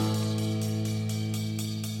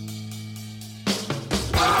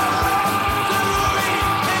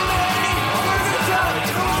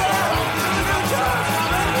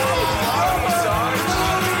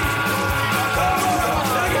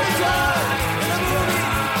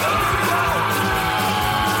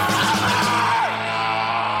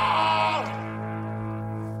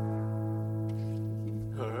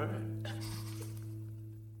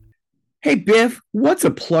Hey, Biff, what's a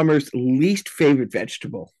plumber's least favorite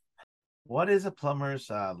vegetable? What is a plumber's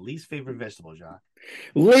least favorite vegetable, Jacques?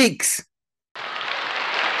 Leeks.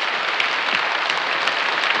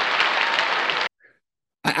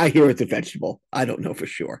 I hear it's a vegetable. I don't know for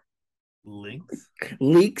sure. Links?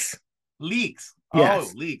 Leeks. Leeks. Oh,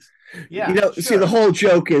 Yes. leeks. You Yeah, know, see, the sure. whole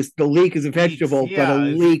joke is the leek is a Leeks. vegetable, but a Yeah,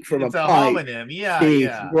 leak from a it's a pipe. homonym. Yeah, See,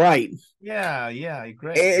 yeah. right. Yeah, yeah.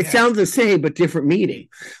 Great. It Yeah. sounds the same, but different meaning.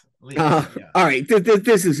 Leeks. Leeks. Yeah. All right.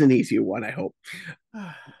 This is an easier one, I hope.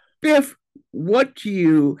 Biff, what do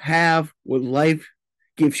you have when life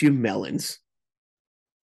gives you melons?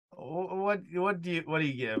 What do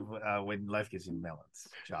you give when life gives you melons,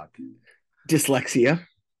 Jacques? Dyslexia.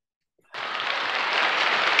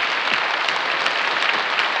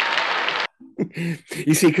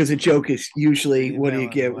 You see, because the joke is usually, what do you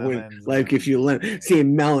Melons, get when lemons, life gives and you a lemon? See, a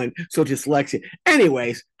melon, so dyslexia.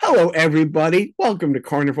 Anyways, hello everybody. Welcome to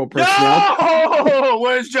Carnival Personnel. Joe.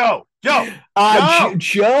 Where's Joe? Joe.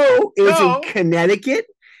 Joe is in Joe. Connecticut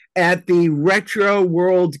at the Retro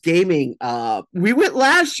World Gaming. We went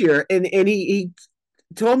last year, and he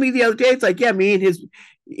told me the other day. It's like, yeah,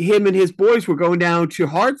 him and his boys were going down to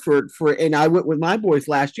Hartford and I went with my boys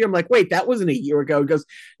last year. I'm like, wait, that wasn't a year ago. He goes,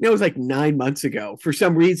 no, it was like 9 months ago. For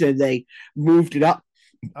some reason, they moved it up.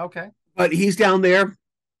 Okay. But he's down there,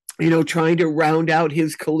 trying to round out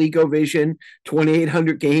his ColecoVision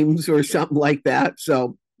 2,800 games or something like that.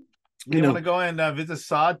 So, You want to go and visit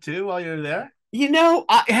Sod too while you're there?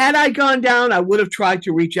 Had I gone down, I would have tried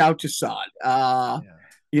to reach out to Sod. Yeah.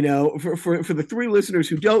 For the three listeners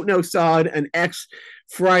who don't know Sod, an ex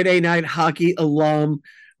Friday Night Hockey alum,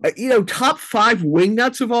 top five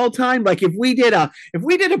wingnuts of all time. Like if we did a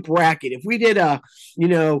bracket, if we did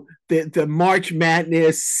the March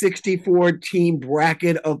Madness 64 team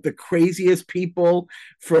bracket of the craziest people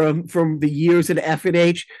from the years at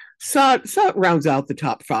FNH, Sod rounds out the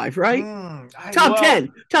top five, right? Top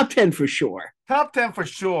 10 for sure. Top 10 for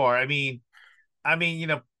sure.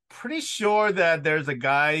 Pretty sure that there's a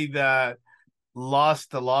guy that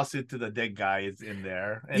lost the lawsuit to the dead guy is in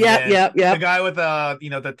there. And yeah. The guy with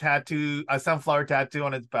the tattoo, a sunflower tattoo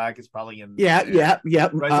on his back is probably in there. Yeah.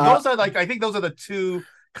 Right. So those are I think those are the two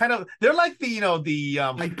kind of, they're like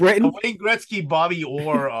Mike Britton, Wayne Gretzky, Bobby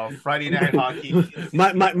Orr of Friday Night Hockey.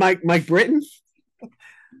 Mike Britton.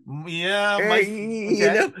 Yeah, Mike.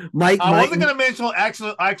 Okay. Mike. I wasn't going to mention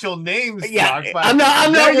actual names. Yeah, Josh, but I'm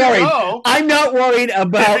not worried. I'm not worried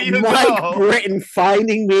about Mike Britton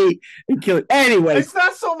finding me and killing. Anyways, it's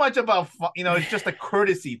not so much about it's just a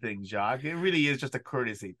courtesy thing, Jacques. It really is just a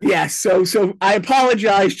courtesy thing. Yeah. So I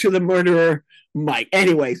apologize to the murderer, Mike.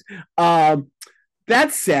 Anyways, that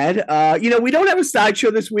said, we don't have a sideshow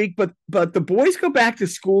this week, but the boys go back to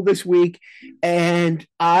school this week, and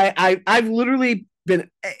I've literally been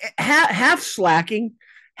half slacking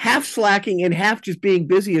and half just being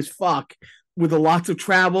busy as fuck with lots of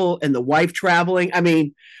travel and the wife traveling. I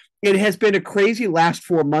mean, it has been a crazy last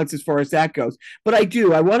 4 months as far as that goes. But I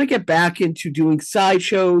want to get back into doing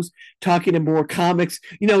sideshows, talking to more comics.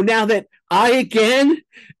 Now that I again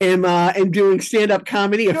am doing stand-up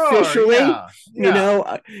comedy officially.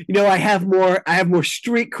 Yeah. I have more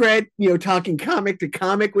street cred. Talking comic to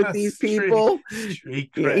comic with these people.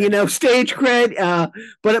 Street cred. Stage cred.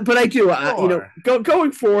 But I do.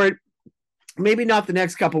 Going forward. Maybe not the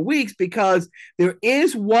next couple of weeks because there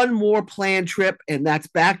is one more planned trip, and that's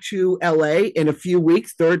back to LA in a few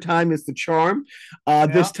weeks. Third time is the charm.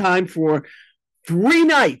 This time for 3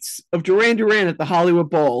 nights of Duran Duran at the Hollywood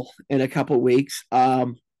Bowl in a couple of weeks.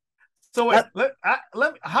 So wait,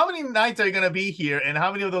 how many nights are you going to be here, and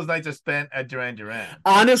how many of those nights are spent at Duran Duran?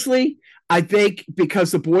 Honestly, I think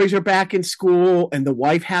because the boys are back in school and the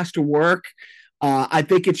wife has to work, I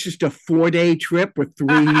think it's just a 4-day trip with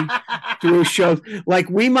three shows. Like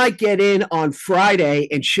we might get in on Friday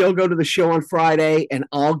and she'll go to the show on Friday and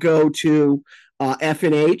I'll go to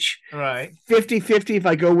FNH. Right. 50-50 if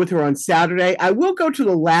I go with her on Saturday. I will go to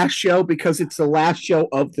the last show because it's the last show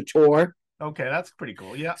of the tour. Okay, that's pretty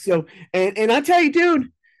cool. Yeah. So and I tell you,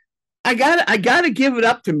 dude, I gotta give it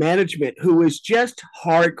up to management who is just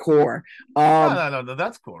hardcore. No,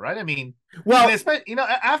 that's cool, right? I mean, well,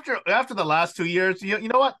 after the last 2 years, you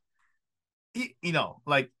know what,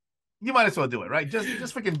 like you might as well do it, right? Just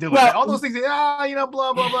freaking do it. Right? All those things, blah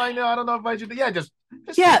blah blah. I don't know if I should. Yeah, just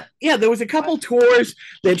There was a couple tours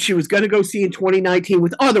that she was going to go see in 2019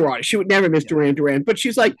 with other artists. She would never miss Duran Duran, but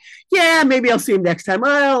she's like, yeah, maybe I'll see him next time.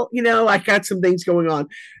 Well, I got some things going on.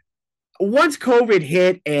 once COVID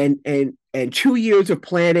hit and 2 years of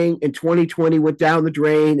planning in 2020 went down the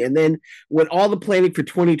drain, and then when all the planning for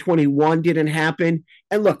 2021 didn't happen,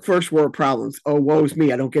 and look, first world problems. Oh, woe's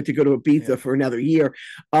me! I don't get to go to Ibiza for another year.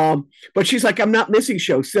 But she's like, I'm not missing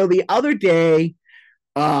shows. So the other day,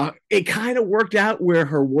 it kind of worked out where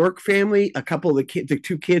her work family, a couple of the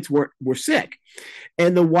two kids were sick,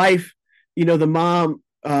 and the wife, the mom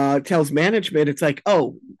tells management, it's like,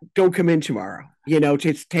 oh, don't come in tomorrow,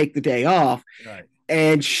 just take the day off. Right.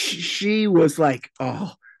 And she was like,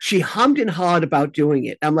 oh, she hummed and hawed about doing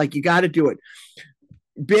it. I'm like, you got to do it.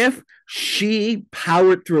 Biff, she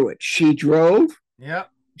powered through it. She drove. Yeah.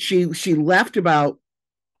 She left about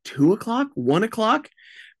 2:00,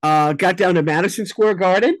 1:00. Got down to Madison Square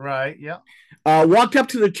Garden. Right. Yeah. Walked up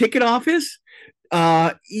to the ticket office.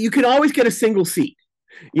 You can always get a single seat,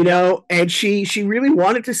 and she really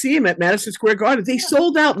wanted to see him at Madison Square Garden. They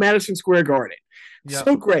sold out Madison Square Garden. Yeah.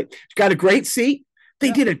 So great. She got a great seat.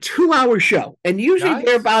 They did a 2-hour show, and usually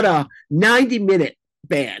they're about a 90-minute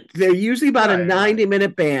band. They're usually about a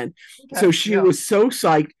 90-minute band. Okay. So she was so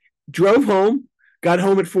psyched, drove home, got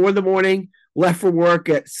home at 4 a.m, left for work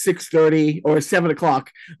at 6:30 or 7:00.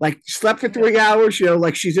 Like, slept for 3 hours,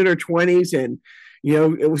 like she's in her 20s, and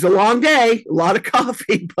it was a long day, a lot of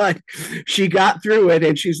coffee, but she got through it,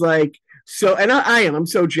 and she's like, so, and I'm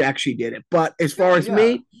so jacked she did it. But as far as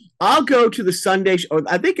me, I'll go to the Sunday, or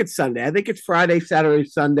I think it's Sunday. I think it's Friday, Saturday,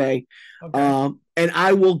 Sunday. Okay. And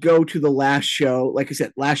I will go to the last show. Like I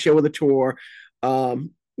said, last show of the tour. So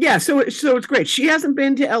it's great. She hasn't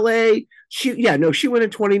been to LA. She went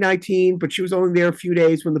in 2019, but she was only there a few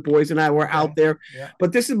days when the boys and I were out there. Yeah.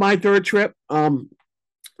 But this is my third trip. And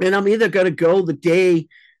I'm either going to go the day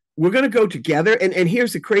we're going to go together. And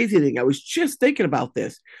here's the crazy thing. I was just thinking about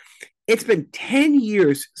this. It's been 10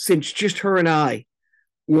 years since just her and I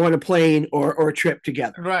were on a plane or a trip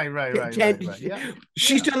together. Right. Yeah.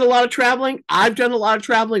 She's done a lot of traveling. I've done a lot of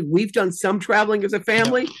traveling. We've done some traveling as a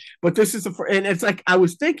family, but this is and it's like, I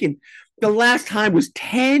was thinking the last time was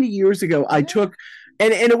 10 years ago. I took,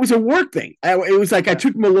 and it was a work thing. It was like I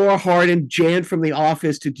took Melora Hardin, Jan from The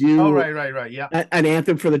Office to do right. Yeah. An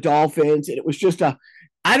anthem for the Dolphins. And it was just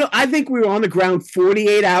I think we were on the ground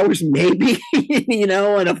 48 hours, maybe,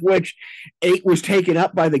 and of which 8 was taken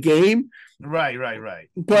up by the game. Right.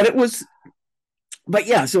 But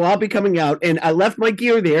yeah, so I'll be coming out, and I left my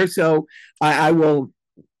gear there, so I will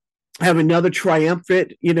have another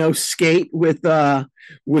triumphant, skate with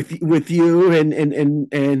you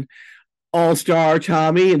and All-Star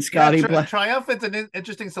Tommy and Scotty. Yeah, triumphant's an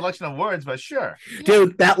interesting selection of words, but sure.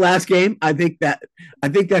 Dude, that last game, I think that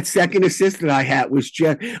second assist that I had was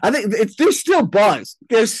just, there's still buzz.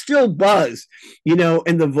 There's still buzz, in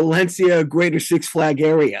the Valencia Greater Six Flag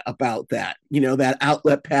area about that, that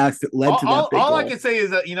outlet pass that led to that big all goal. I can say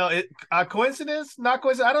is that, coincidence, not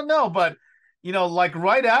coincidence, I don't know, but, like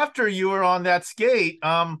right after you were on that skate,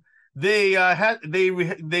 they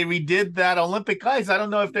redid that Olympic ice. I don't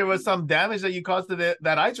know if there was some damage that you caused to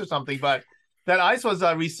that ice or something, but that ice was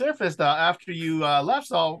resurfaced after you left.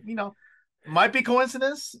 So might be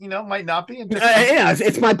coincidence. Might not be.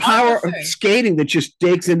 It's my power of skating that just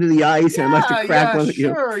digs into the ice, and I must have cracked one.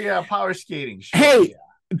 Sure, power skating. Sure, hey,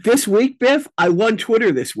 this week, Biff, I won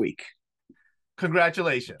Twitter this week.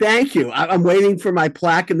 Congratulations! Thank you. I'm waiting for my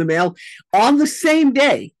plaque in the mail on the same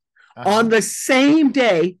day. On the same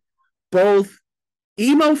day. Both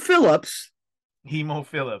Emo Phillips,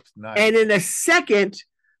 nice. And in a second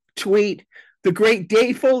tweet, the great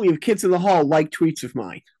Dave Foley of Kids in the Hall liked tweets of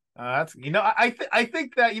mine. That's I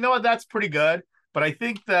think that that's pretty good. But I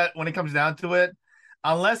think that when it comes down to it,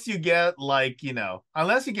 unless you get Mark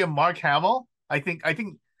Hamill, I think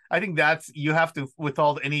that's, you have to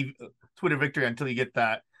withhold any Twitter victory until you get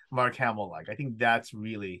that Mark Hamill like. I think that's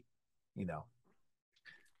really,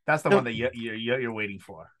 that's the one that you're waiting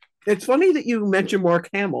for. It's funny that you mentioned Mark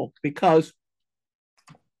Hamill, because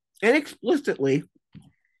inexplicably,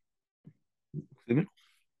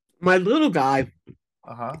 my little guy,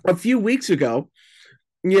 a few weeks ago,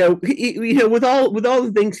 with all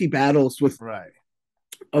the things he battles with,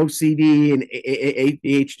 OCD and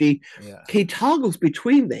ADHD, he toggles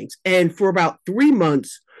between things. And for about 3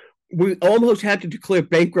 months, we almost had to declare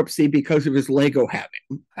bankruptcy because of his Lego habit.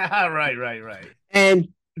 Right. And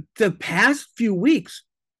the past few weeks,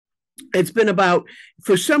 it's been about,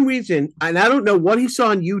 for some reason, and I don't know what he saw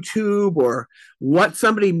on YouTube or what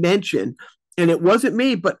somebody mentioned, and it wasn't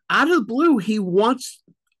me, but out of the blue, he wants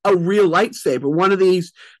a real lightsaber. One of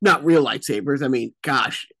these, not real lightsabers. I mean,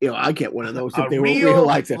 gosh, I get one of those if they were real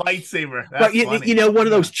lightsaber. That's but one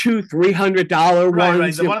of those $200-$300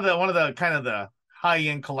 ones. Right. One of the kind of the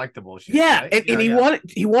high-end collectible shit. Yeah, right? and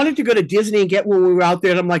he wanted to go to Disney and get when we were out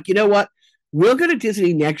there. And I'm like, you know what? We'll go to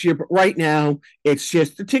Disney next year, but right now it's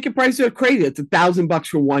just the ticket prices are crazy. It's $1,000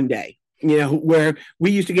 for one day. You know, where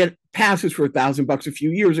we used to get passes for $1,000 a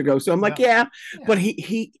few years ago. So I'm like, yeah. But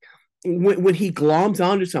he when he gloms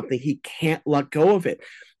onto something, he can't let go of it.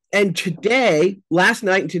 And last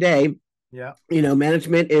night and today, you know,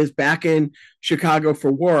 management is back in Chicago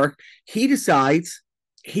for work. He decides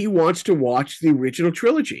he wants to watch the original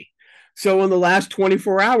trilogy. So in the last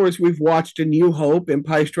 24 hours, we've watched A New Hope,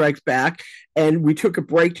 Empire Strikes Back, and we took a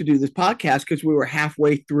break to do this podcast because we were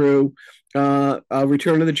halfway through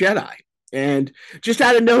Return of the Jedi. And just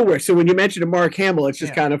out of nowhere. So when you mentioned a Mark Hamill, it's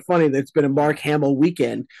just kind of funny that it's been a Mark Hamill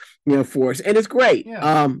weekend, you know, for us. And it's great.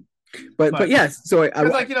 Yeah. But yes, so I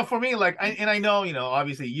like, you know, for me, like, I know, you know,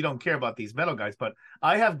 obviously you don't care about these metal guys, but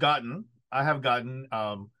I have gotten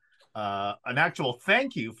an actual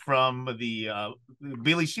thank you from the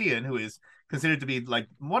Billy Sheehan, who is considered to be like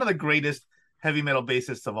one of the greatest heavy metal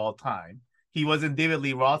bassists of all time. He was in David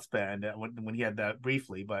Lee Roth's band when he had that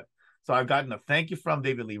briefly, but so I've gotten a thank you from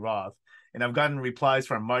David Lee Roth, and I've gotten replies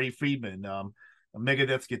from Marty Friedman,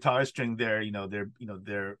 Megadeth's guitar string, their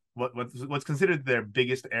what's considered their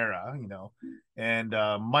biggest era, you know, and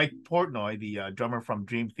Mike Portnoy, the drummer from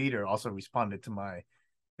Dream Theater, also responded to my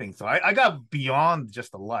thing. So I got beyond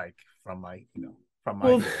just a like from my, you know, from my.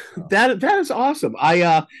 Well, that is awesome. I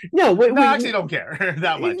actually don't care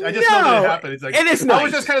that much. I just know that it happened. It's like, it is nice. I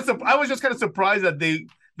was just kind of surprised that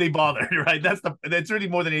they bothered, right? That's really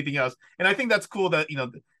more than anything else. And I think that's cool that, you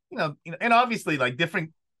know, and obviously like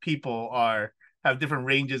different people have different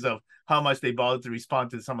ranges of how much they bother to respond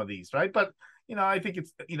to some of these, right? But, you know, I think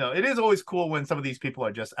it's, you know, it is always cool when some of these people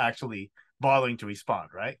are just actually bothering to respond,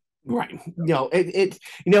 right? Right. No, it's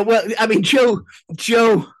you know, well, I mean, Joe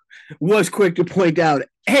was quick to point out,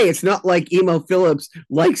 hey, it's not like Emo Phillips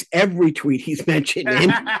likes every tweet he's mentioned in,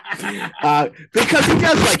 because he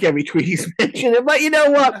does like every tweet he's mentioned in. But you know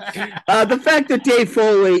what? The fact that Dave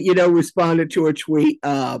Foley, you know, responded to a tweet,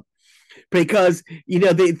 because you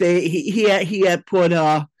know he had put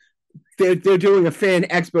they're doing a fan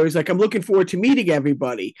expo. He's like, I'm looking forward to meeting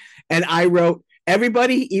everybody, and I wrote,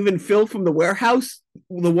 everybody, even Phil from the warehouse,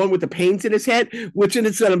 the one with the pains in his head, which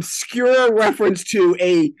is an obscure reference to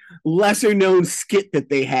a lesser known skit that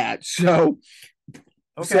they had. So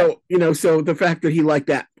you know, so the fact that he liked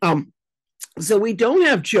that. So we don't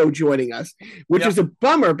have Joe joining us, which is a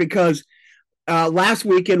bummer, because last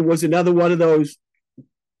weekend was another one of those.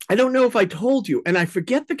 I don't know if I told you, and I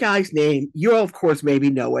forget the guy's name. You, of course, maybe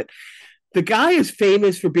know it. The guy is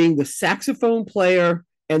famous for being the saxophone player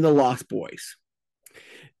in the Lost Boys.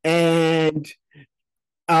 And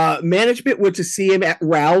management went to see him at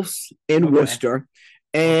Ralph's in Worcester.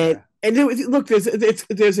 And look, there's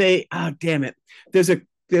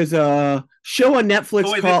a show on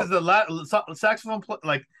Netflix called. This is the saxophone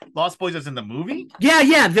like Lost Boys is in the movie.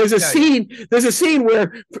 Yeah. There's a scene. There's a scene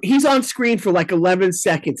where he's on screen for like 11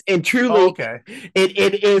 seconds, and truly,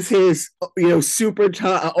 it is his, you know,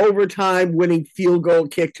 overtime winning field goal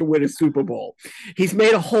kick to win a Super Bowl. He's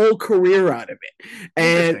made a whole career out of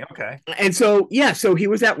it, and so he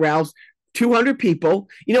was at Ralph's. 200 people.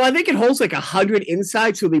 You know, I think it holds like 100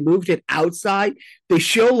 inside, so they moved it outside. They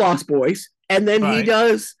show Lost Boys, and then he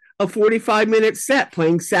does a 45-minute set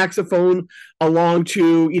playing saxophone along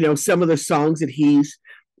to, you know, some of the songs that he's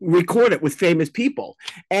recorded with famous people.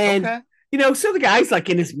 And you know, so the guy's like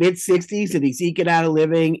in his mid-60s and he's eking out a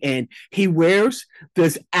living, and he wears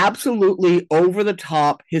this absolutely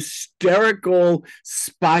over-the-top, hysterical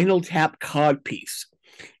Spinal Tap codpiece.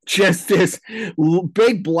 Just this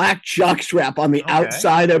big black jockstrap on the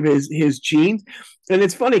outside of his jeans. And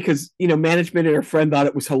it's funny because, you know, management and her friend thought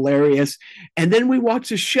it was hilarious. And then we watched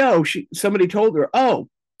the show. Somebody told her,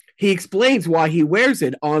 he explains why he wears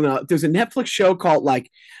it on there's a Netflix show called like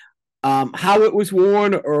How It Was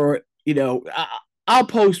Worn, or, you know, I'll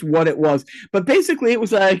post what it was. But basically it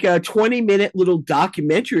was like a 20-minute little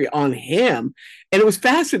documentary on him. And it was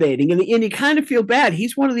fascinating. And you kind of feel bad.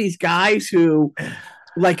 He's one of these guys who,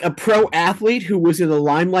 like a pro athlete who was in the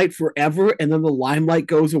limelight forever, and then the limelight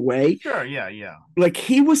goes away. Sure, yeah. Like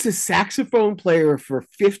he was a saxophone player for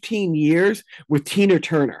 15 years with Tina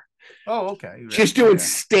Turner. Oh, okay. Just doing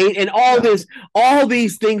state and all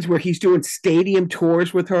these things where he's doing stadium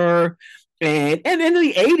tours with her. And in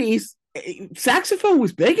the 80s, saxophone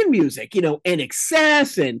was big in music,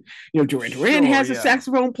 INXS, and Duran Duran has a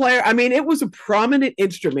saxophone player. I mean, it was a prominent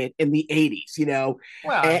instrument in the 80s,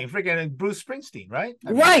 Well, freaking Bruce Springsteen, right?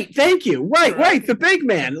 Right, thank you. Right. The big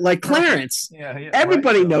man, like Clarence. Yeah.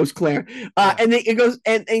 Everybody knows Clarence. And then it goes,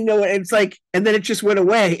 and it's like, and then it just went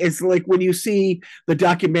away. It's like when you see the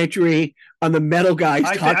documentary on the metal guys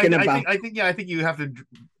talking about. I think you have to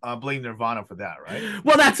blame Nirvana for that, right?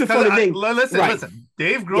 Well, that's the funny thing. Listen.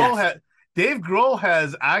 Dave Grohl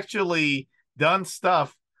has actually done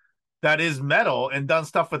stuff that is metal and done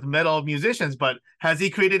stuff with metal musicians, but has he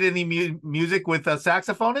created any music with a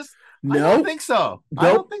saxophonist? No, I don't think so. Nope.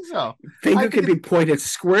 I don't think so. Finger could be pointed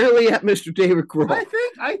squarely at Mr. David Grohl.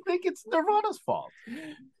 I think it's Nirvana's fault.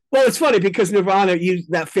 Well, it's funny because Nirvana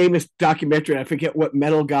used that famous documentary. I forget what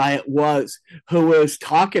metal guy it was who was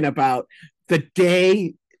talking about the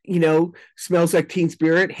day, Smells Like Teen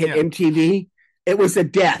Spirit hit MTV. It was the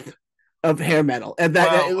death of hair metal. And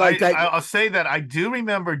I'll say that I do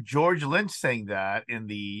remember George Lynch saying that in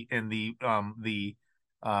the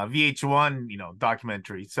VH1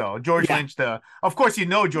 documentary. So George Lynch, of course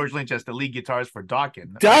George Lynch as the lead guitarist for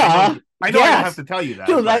Dokken. Duh. I know I don't have to tell you that.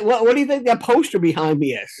 Dude, what do you think that poster behind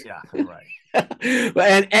me is? Yeah, right.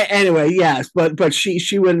 And anyway, yes, but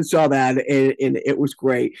she went and saw that, and it was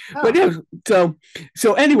great. Oh. But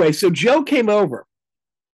so anyway, so Joe came over.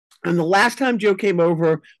 And the last time Joe came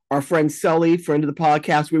over, our friend Sully, friend of the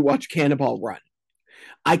podcast, we watched Cannonball Run.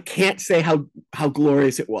 I can't say how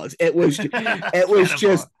glorious it was. It was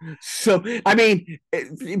just so. I mean,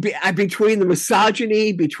 between the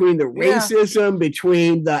misogyny, between the racism,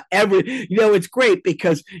 between the it's great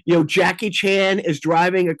because Jackie Chan is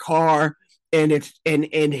driving a car. And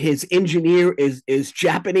his engineer is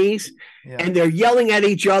Japanese, and they're yelling at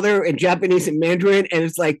each other in Japanese and Mandarin, and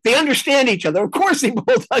it's like they understand each other. Of course, they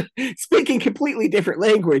both are speaking completely different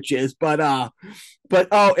languages, but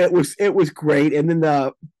it was great. And then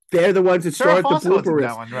they're the ones that started the blooper.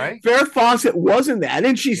 That one, right? Farrah Fawcett wasn't that,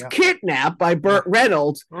 and she's kidnapped by Burt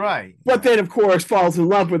Reynolds, right? But then, of course, falls in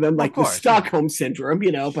love with him, like the Stockholm syndrome,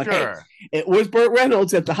 But hey, it was Burt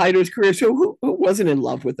Reynolds at the height of his career, so who wasn't in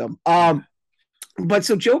love with him? But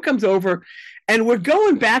so Joe comes over, and we're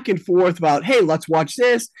going back and forth about, hey, let's watch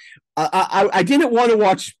this. I didn't want to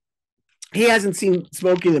watch. He hasn't seen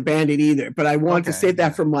Smokey and the Bandit either, but I wanted to save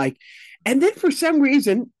that for Mike. And then for some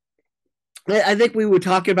reason, I think we were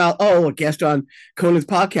talking about, a guest on Conan's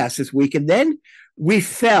podcast this week, and then we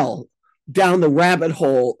fell down the rabbit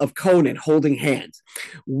hole of Conan holding hands.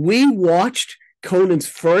 We watched Conan's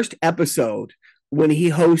first episode when he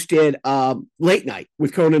hosted Late Night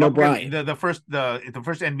with Conan O'Brien. The first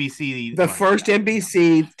NBC. The first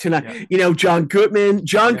NBC Tonight. Yeah. John Goodman,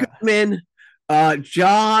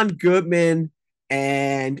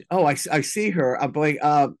 and I see her. I'm like,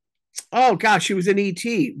 oh gosh, she was in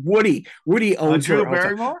E.T. Woody owns Drew her.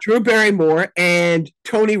 Barrymore? Drew Barrymore and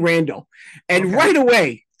Tony Randall. And right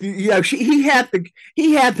away, he had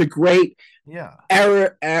the great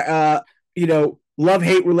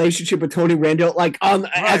love-hate relationship with Tony Randall, like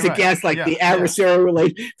as a guest, like the adversarial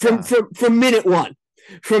relation from minute one,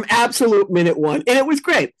 from absolute minute one, and it was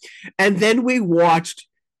great. And then we watched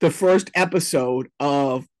the first episode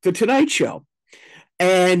of The Tonight Show,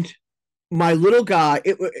 and my little guy.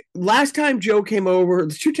 Last time Joe came over,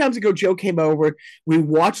 2 times ago, Joe came over. We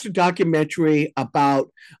watched a documentary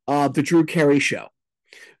about the Drew Carey Show.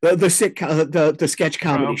 The sketch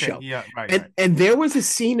comedy show. Yeah, right. And there was a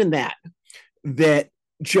scene in that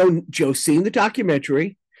Joe's seen the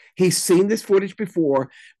documentary. He's seen this footage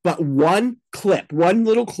before, but one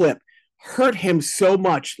little clip hurt him so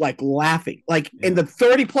much, like laughing. Like in the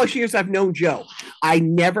 30 plus years I've known Joe, I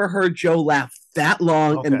never heard Joe laugh that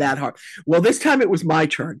long and that hard. Well, this time it was my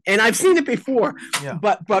turn, and I've seen it before,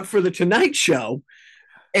 but for the Tonight Show,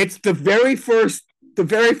 it's the very first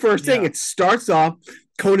thing. It starts off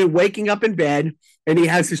Conan waking up in bed, and he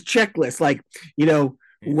has his checklist, like,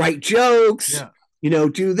 write jokes,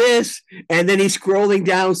 do this. And then he's scrolling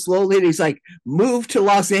down slowly, and he's like, move to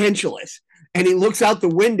Los Angeles. And he looks out the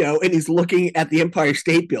window, and he's looking at the Empire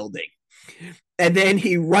State Building. And then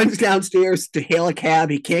he runs downstairs to hail a cab.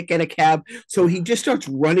 He can't get a cab. So he just starts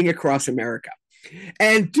running across America.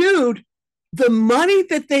 And dude, the money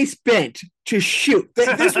that they spent to shoot,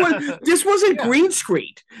 this wasn't green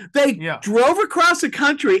screened. They drove across the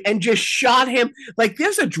country and just shot him. Like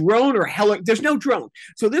there's a drone or there's no drone.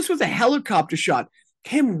 So this was a helicopter shot,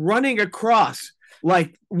 him running across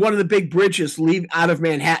like one of the big bridges leave out of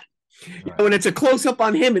Manhattan. Right. And it's a close up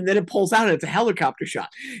on him, and then it pulls out and it's a helicopter shot.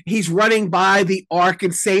 He's running by the Ark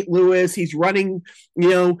in St. Louis. He's running,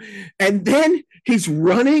 and then he's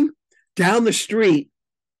running down the street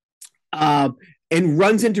and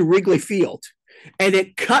runs into Wrigley Field. And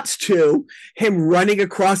it cuts to him running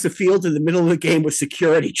across the field in the middle of the game with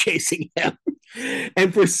security chasing him.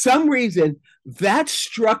 And for some reason, that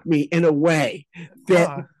struck me in a way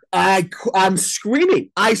that I'm screaming.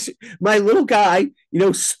 My little guy,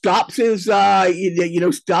 stops his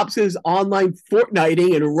stops his online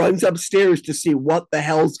Fortniting and runs upstairs to see what the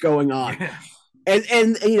hell's going on. And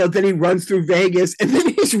then he runs through Vegas, and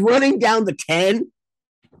then he's running down the 10.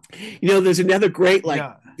 There's another great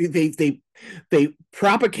they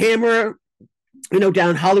prop a camera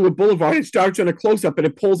down Hollywood Boulevard. It starts on a close-up, and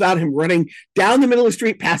it pulls out him running down the middle of the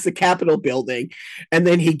street past the Capitol building, and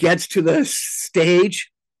then he gets to the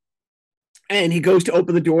stage, and he goes to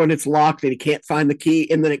open the door, and it's locked, and he can't find the key,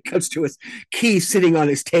 and then it cuts to his key sitting on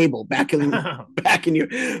his table back in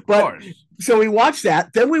you. But so we watched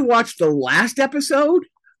that. Then we watched the last episode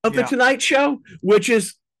of The Tonight Show, which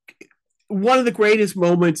is one of the greatest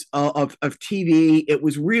moments of TV. It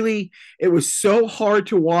was so hard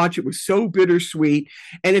to watch. It was so bittersweet.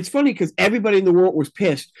 And it's funny because everybody in the world was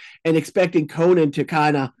pissed and expecting Conan to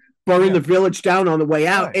kind of burn the village down on the way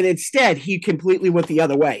out. Right. And instead, he completely went the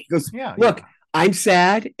other way. He goes, look, I'm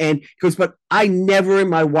sad. And he goes, but I never in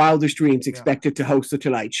my wildest dreams expected to host The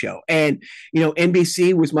Tonight Show. And,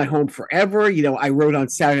 NBC was my home forever. I wrote on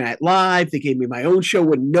Saturday Night Live. They gave me my own show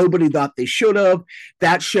when nobody thought they should have.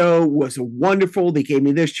 That show was wonderful. They gave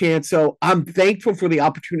me this chance. So I'm thankful for the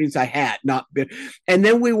opportunities I had. And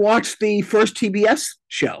then we watched the first TBS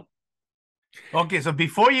show. Okay, so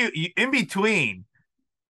before in between,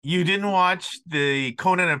 you didn't watch the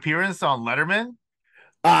Conan appearance on Letterman?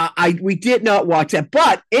 We did not watch that,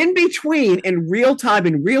 but in between, in real time,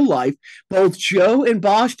 in real life, both Joe and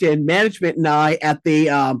Boston management and I at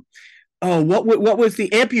the what was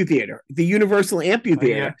the amphitheater, the Universal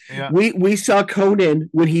Amphitheater? We saw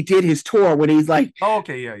Conan when he did his tour, when he's like, and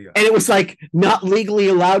it was like not legally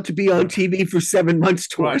allowed to be on TV for 7 months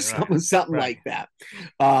tour, something like that.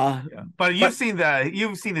 But you've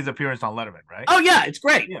seen his appearance on Letterman, right? Oh yeah, it's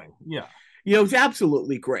great. Yeah. It's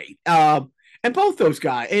absolutely great. And both those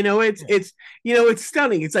guys, it's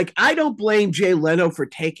stunning. It's like, I don't blame Jay Leno for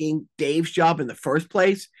taking Dave's job in the first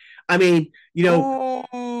place. I mean,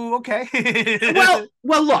 okay.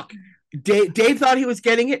 well, look, Dave thought he was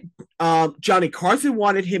getting it. Johnny Carson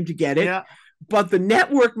wanted him to get it, but the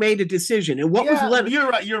network made a decision. And what was Leno?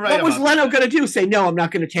 You're right. What was Leno going to do? Say, no, I'm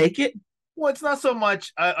not going to take it. Well, it's not so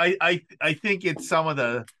much. I think it's some of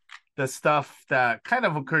the stuff that kind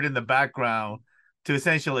of occurred in the background to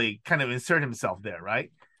essentially kind of insert himself there,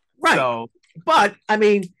 right? Right. So,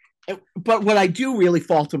 but what I do really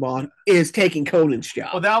fault him on is taking Conan's job.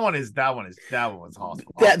 Well, that one was awesome.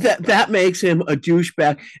 That makes him a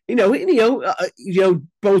douchebag.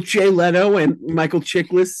 Both Jay Leno and Michael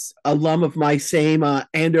Chiklis, alum of my same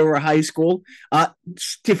Andover High School,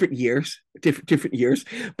 different years,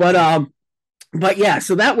 but yeah,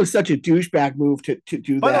 so that was such a douchebag move to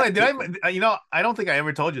do that. By the way, I don't think I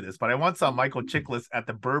ever told you this, but I once saw Michael Chiklis at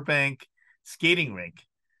the Burbank skating rink.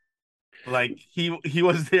 Like he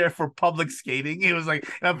was there for public skating. He was like,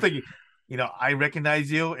 and I'm thinking, I recognize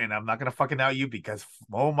you, and I'm not gonna fucking out you because,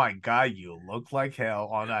 oh my god, you look like hell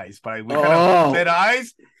on ice. But we kind of met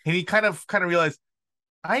eyes, and he kind of realized,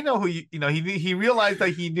 I know who you. He realized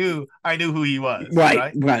that I knew who he was.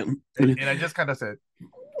 Right. And I just kind of said.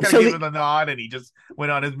 Gave him a nod, and he just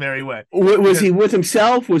went on his merry way. Was he with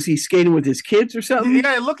himself? Was he skating with his kids or something?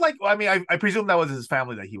 Yeah, it looked like. I presume that was his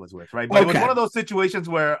family that he was with, right? But It was one of those situations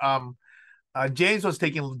where James was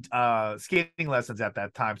taking skating lessons at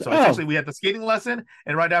that time. So essentially, we had the skating lesson,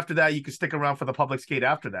 and right after that, you could stick around for the public skate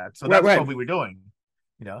after that. So that's what we were doing.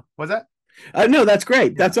 Was that? No, that's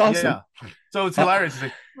great. That's awesome. Yeah. So it's hilarious.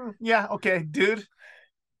 It's like, okay, dude.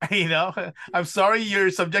 I'm sorry you're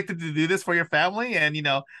subjected to do this for your family, and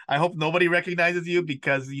I hope nobody recognizes you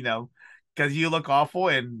because you look awful,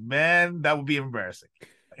 and man, that would be embarrassing.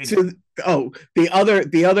 So, the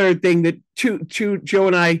other thing that Joe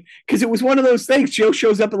and I, because it was one of those things. Joe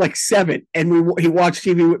shows up at like 7, and he watched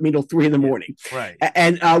TV with me till 3 in the morning. Right.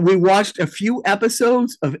 And we watched a few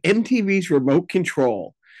episodes of MTV's Remote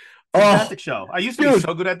Control. Fantastic show. I used to be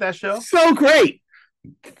so good at that show. So great.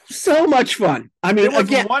 So much fun. I mean, there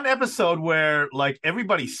was one episode where like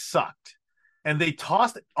everybody sucked, and they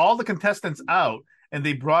tossed all the contestants out, and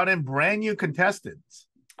they brought in brand new contestants.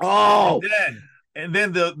 And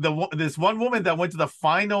then this one woman that went to the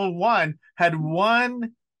final one had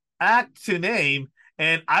one act to name,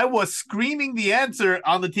 and I was screaming the answer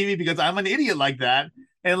on the TV because I'm an idiot like that.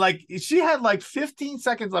 And like she had like 15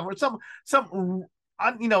 seconds left, or some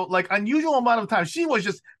like unusual amount of time. She was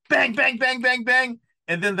just bang, bang, bang, bang, bang.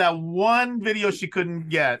 And then that one video she couldn't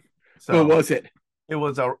get. What So was it? it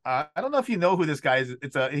was I don't know if you know who this guy is.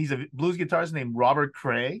 He's a blues guitarist named Robert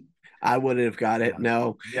Cray. I wouldn't have got it. Yeah.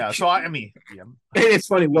 No. Yeah. So I mean, yeah. It's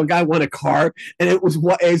funny. One guy won a car, and it was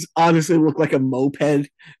what is honestly looked like a moped.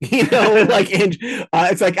 Like and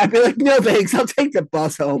it's like I'd be like, no thanks, I'll take the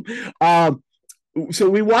bus home. So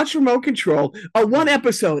we watched Remote Control. One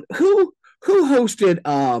episode. Who hosted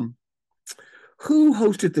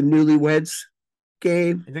the Newlyweds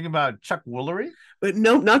game? You thinking about Chuck Woolery? But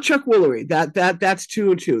no, not Chuck Woolery. That's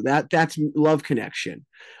 2 and 2. That's Love Connection.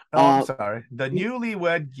 Oh, I'm sorry. The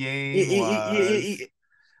Newlywed Game was.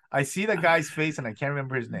 I see the guy's face and I can't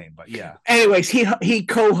remember his name, but yeah. Anyways, he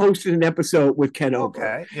co-hosted an episode with Ken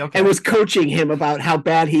Ober and was coaching him about how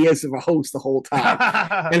bad he is of a host the whole time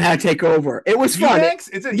and how to take over. It was fun. Eubanks?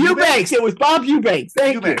 Is it Eubanks? It was Bob Eubanks.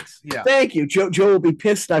 Thank you. Yeah. Thank you. Joe will be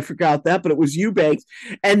pissed I forgot that, but it was Eubanks.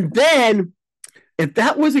 And then, if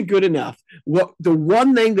that wasn't good enough, the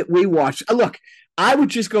one thing that we watched, look, I would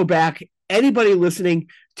just go back. Anybody listening,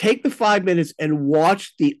 take the 5 minutes and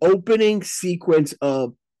watch the opening sequence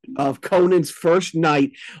of Conan's first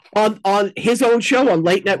night on his own show on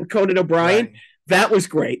Late Night with Conan O'Brien. Right. That was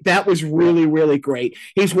great. That was really, really great.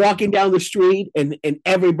 He's walking down the street and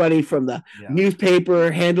everybody from the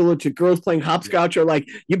newspaper handler to girls playing hopscotch are like,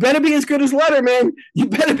 you better be as good as Letterman. You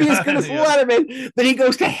better be as good as Letterman. Then he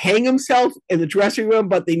goes to hang himself in the dressing room,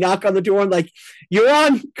 but they knock on the door and like, you're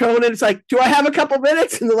on, Conan. It's like, do I have a couple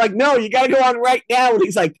minutes? And they're like, no, you got to go on right now. And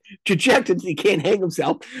he's like dejected. He can't hang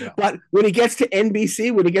himself. Yeah. But when he gets to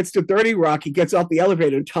NBC, when he gets to 30 Rock, he gets off the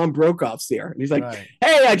elevator and Tom Brokof's there. And he's like,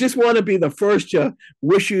 hey, I just want to be the first to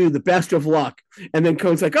wish you the best of luck. And then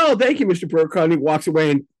Conan's like, oh, thank you, Mr. Brokaw. And he walks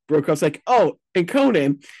away and Brokof's like, oh, and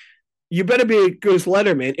Conan, you better be as good as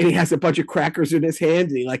Letterman. And he has a bunch of crackers in his hand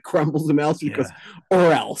and he like crumbles them else. He goes,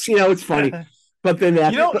 or else, it's funny. But then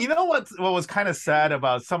you know what was kind of sad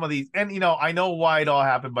about some of these, and I know why it all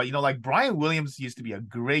happened, but like Brian Williams used to be a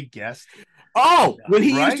great guest. Oh, when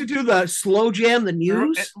he used to do the slow jam, the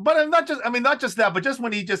news. But not just that, but just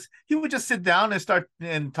when he would just sit down and start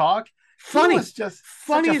and talk. Funny, he was just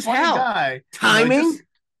funny as hell. Guy. Timing,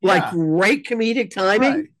 great comedic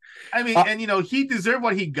timing. Right. I mean, and he deserved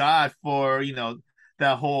what he got for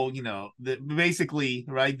that whole basically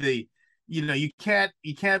right. You can't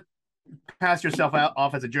pass yourself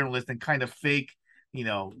off as a journalist and kind of fake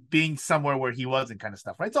being somewhere where he wasn't kind of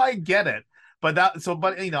stuff, right? So I get it, but I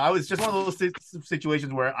was just one of those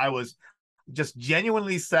situations where I was just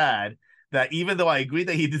genuinely sad that even though I agreed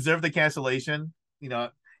that he deserved the cancellation,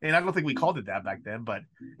 and I don't think we called it that back then, but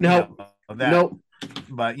no. But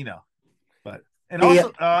and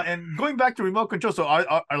also and going back to Remote Control, so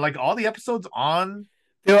are like all the episodes on?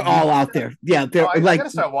 They're all out there. Yeah, they're I gotta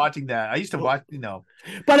start watching that. I used to watch,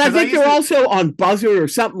 but I think they're also on Buzzr or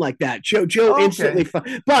something like that. Joe instantly,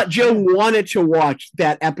 but Joe wanted to watch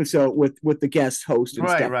that episode with the guest host and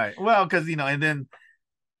stuff. Right. Well, because and then.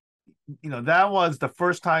 That was the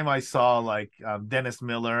first time I saw like Dennis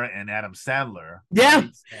Miller and Adam Sandler. Yeah, right?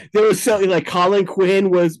 There was something like Colin Quinn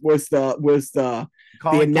was the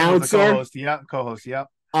announcer. Co-host. Yeah.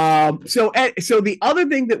 So the other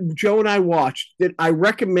thing that Joe and I watched that I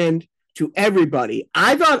recommend to everybody,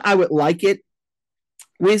 I thought I would like it.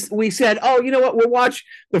 We said, oh, you know what? We'll watch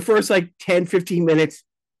the first like 10, 15 minutes,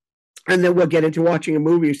 and then we'll get into watching a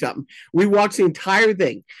movie or something. We watched the entire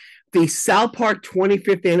thing. The South Park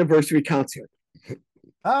 25th anniversary concert.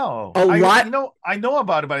 Oh, I know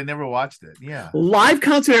about it, but I never watched it. Yeah. Live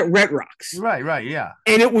concert at Red Rocks. Right, yeah.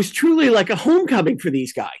 And it was truly like a homecoming for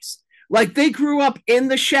these guys. Like they grew up in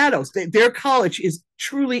the shadows. Their college is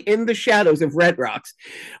truly in the shadows of Red Rocks.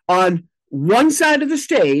 On one side of the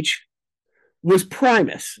stage was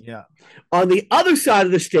Primus. Yeah. On the other side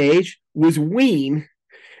of the stage was Ween.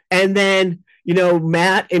 And then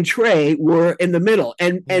Matt and Trey were in the middle,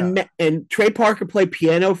 and Trey Parker played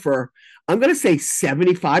piano for, I'm going to say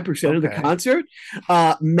 75% of the concert.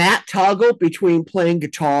 Matt toggled between playing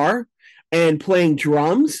guitar and playing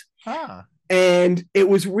drums. And it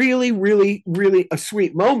was really, really, really a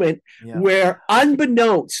sweet moment where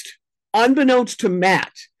unbeknownst to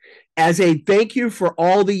Matt, as a thank you for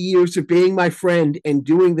all the years of being my friend and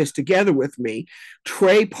doing this together with me,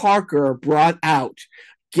 Trey Parker brought out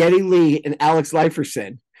Geddy Lee and Alex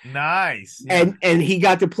Lifeson. Nice. Yeah. And he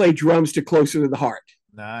got to play drums to Closer to the Heart.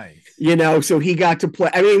 Nice. So he got to play.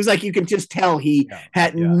 I mean, it was like you could just tell he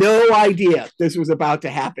had no idea this was about to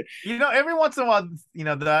happen. Every once in a while,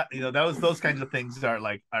 those kinds of things are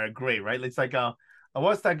great, right? It's like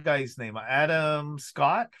what's that guy's name? Adam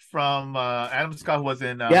Scott from Adam Scott, who was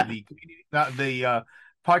in the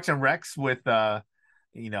Parks and Recs with and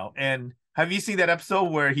have you seen that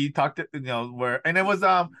episode where he talked to, where, and it was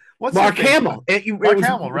what's Mark Hamill. Mark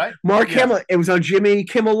Hamill, right? Mark Hamill. It was on Jimmy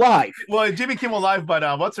Kimmel Live. Well, Jimmy Kimmel Live,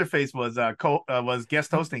 but what's her face was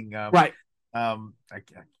guest hosting. Right. I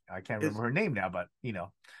can't remember her name now, but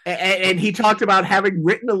And he talked about having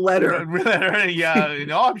written a letter. Yeah,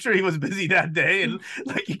 I'm sure he was busy that day, and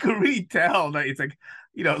like you could really tell that it's like,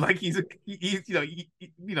 like he's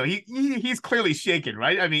clearly shaken,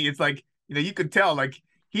 right? I mean, it's like, you could tell like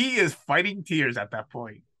he is fighting tears at that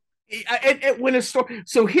point. And when a story,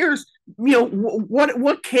 so here's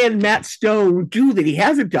what can Matt Stone do that he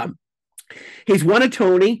hasn't done? He's won a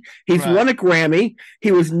Tony. He's won a Grammy.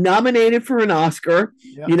 He was nominated for an Oscar.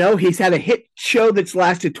 Yep. He's had a hit show that's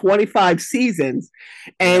lasted 25 seasons,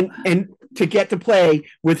 and to get to play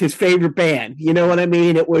with his favorite band. You know what I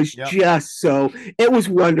mean? It was just so. It was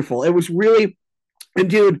wonderful. It was really, and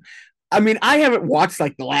dude. I mean, I haven't watched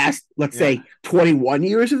like the last, let's say, 21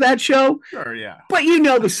 years of that show. Sure, yeah. But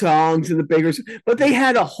the songs and the bigger. But they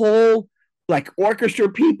had a whole like orchestra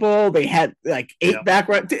people. They had like 8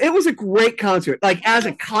 background. It was a great concert. Like as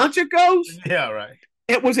a concert goes, right.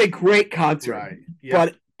 It was a great concert. Right. Yeah.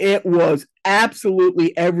 But it was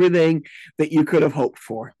absolutely everything that you could have hoped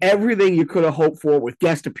for. Everything you could have hoped for with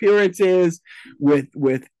guest appearances,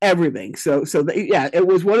 with everything. So it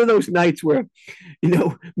was one of those nights where,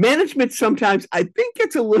 management sometimes I think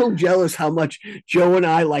gets a little jealous how much Joe and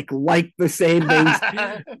I like the same things,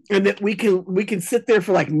 and that we can sit there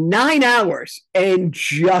for like 9 hours and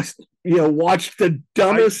just watch the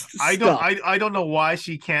dumbest stuff. I don't know why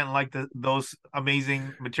she can't like those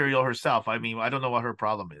amazing material herself. I mean, I don't know what her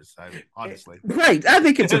problem is. Honestly, right? I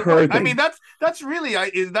think it's a her thing. I mean, that's really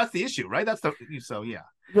that's the issue, right? That's yeah.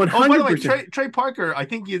 100%. Oh, by the way, Trey Parker, I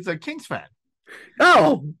think he's a Kings fan.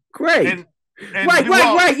 Oh, great! And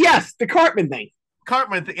right. Yes, the Cartman thing.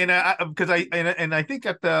 And because I think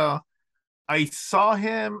I saw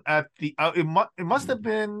him at the. It must have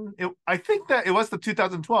been. I think that it was the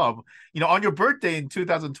 2012. On your birthday in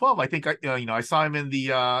 2012, I think I saw him in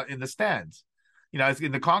the stands.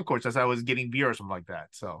 In the concourse as I was getting beer or something like that.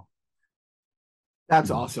 So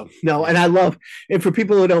that's awesome. No, and I love. And for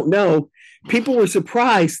people who don't know, people were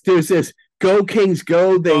surprised. There's this "Go Kings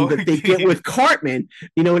Go" thing that they get with Cartman.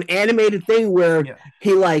 An animated thing where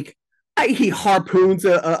he harpoons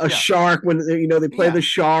a shark when they play the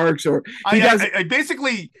Sharks, or I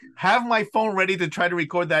basically have my phone ready to try to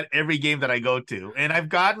record that every game that I go to, and I've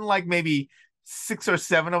gotten like maybe 6 or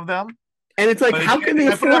 7 of them. And it's like, how can they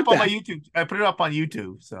afford that? I put it up on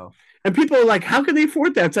YouTube. So, and people are like, how can they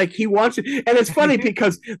afford that? It's like he wants it, and it's funny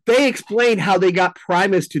because they explain how they got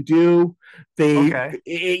Primus to do and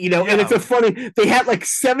it's a funny. They had like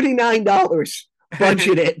 $79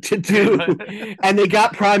 budgeted to do, and they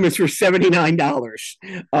got Primus for $79.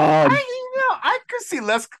 I could see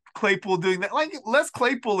Les Claypool doing that. Like Les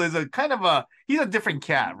Claypool is he's a different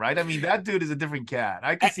cat, right? I mean, that dude is a different cat.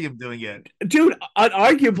 I could see him doing it, dude.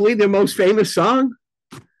 Arguably their most famous song.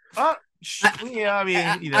 Yeah, I mean,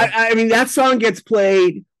 I mean that song gets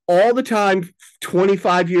played all the time.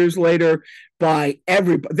 25 years later, by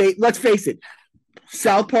everybody. Let's face it,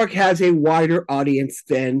 South Park has a wider audience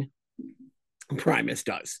than Primus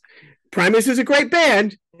does. Primus is a great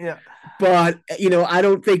band, but I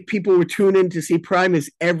don't think people were tuning in to see Primus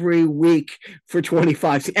every week for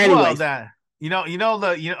 25. Anyway,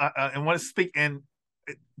 and want to speak and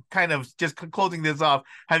kind of just closing this off.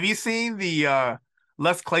 Have you seen the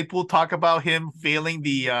Les Claypool talk about him failing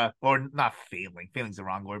or not failing? Failing's the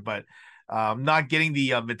wrong word, but not getting the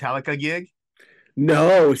Metallica gig.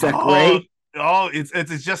 No, is that great? Oh,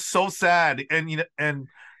 it's just so sad, and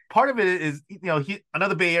part of it is he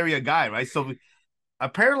another Bay Area guy, right? So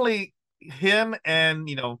apparently him and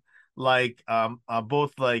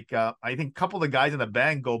both I think a couple of the guys in the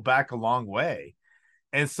band go back a long way,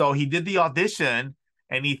 and so he did the audition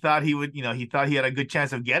and he thought he would he thought he had a good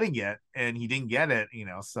chance of getting it, and he didn't get it,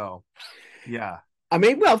 so yeah. I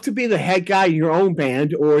mean, well, to be the head guy in your own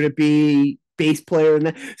band or to be bass player in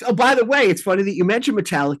that. Oh, by the way, it's funny that you mentioned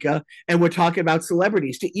Metallica and we're talking about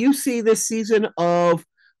celebrities. Did you see this season of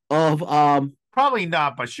probably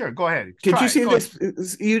not, but sure, go ahead. Did you see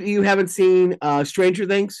this? You haven't seen Stranger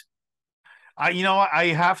Things?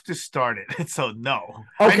 I have to start it, so no.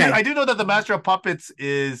 Okay, I do know that the Master of Puppets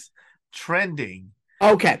is trending.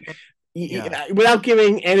 Okay, without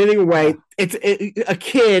giving anything away, it's a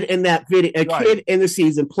kid in that video. A kid in the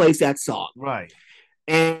season plays that song, right?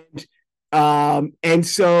 And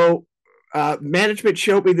so management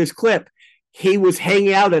showed me this clip. he was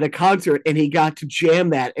hanging out at a concert and he got to jam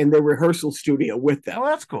that in the rehearsal studio with them. Oh,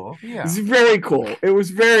 that's cool. Yeah. It's very cool. It was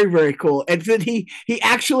very, very cool. And then he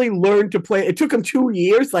actually learned to play. It took him 2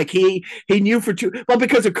 years. Like he knew for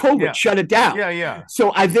because of COVID, shut it down. Yeah.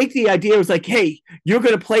 So I think the idea was like, hey, you're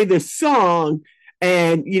going to play this song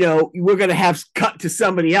and, we're going to have cut to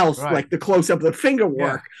somebody else, like the close up of the finger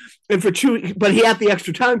work. Yeah. And but he had the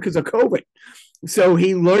extra time because of COVID. So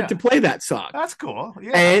he learned to play that song. That's cool.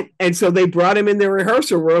 Yeah. And so they brought him in their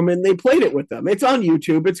rehearsal room and they played it with them. It's on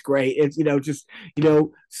YouTube. It's great. It's, just,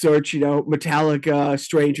 search, Metallica,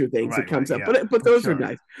 Stranger Things. It comes up. Yeah. But those are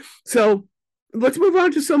nice. So let's move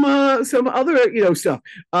on to some other, stuff.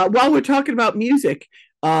 While we're talking about music,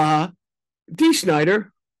 Dee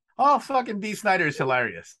Snider. Oh, fucking Dee Snider is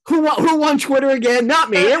hilarious. Who won Twitter again?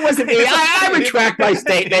 Not me. It wasn't me. I retract my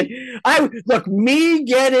statement. Me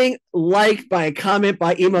getting liked by a comment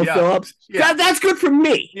by Emo Phillips. Yeah. That's good for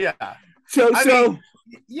me. Yeah. So I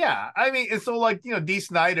mean, it's so like Dee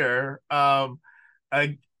Snider. And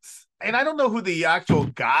I don't know who the actual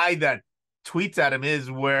guy that tweets at him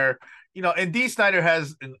is. Where and Dee Snider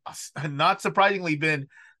has not surprisingly been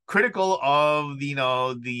critical of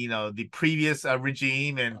the previous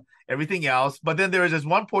regime and everything else, but then there is this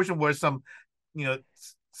one portion where some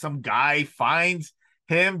guy finds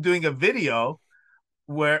him doing a video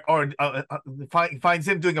finds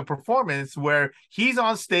him doing a performance where he's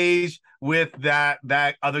on stage with that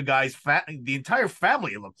other guy's the entire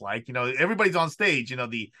family. It looked like everybody's on stage.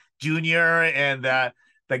 The junior and the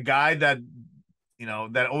guy that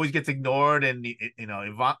that always gets ignored, and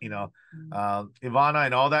Ivana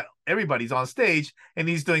and all that. Everybody's on stage, and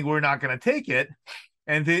he's doing "We're Not Gonna Take It,"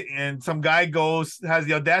 and some guy has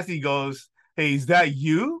the audacity, goes, "Hey, is that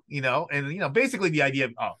you?" And basically the idea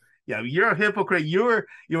of, oh yeah, you're a hypocrite. You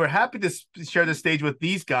were happy to share the stage with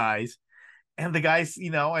these guys, and the guys,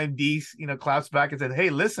 and Dee, claps back and said,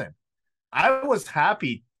 "Hey, listen, I was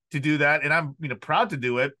happy to do that, and I'm proud to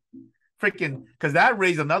do it." Freaking, because that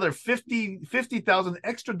raised another $50,000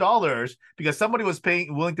 extra dollars, because somebody was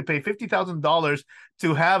willing to pay $50,000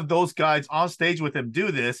 to have those guys on stage with him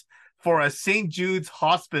do this for a St. Jude's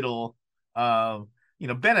Hospital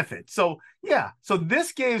benefit. So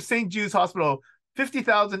this gave St. Jude's Hospital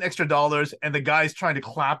 $50,000 extra dollars, and the guy's trying to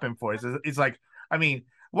clap him for it. It's like, I mean,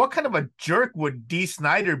 what kind of a jerk would Dee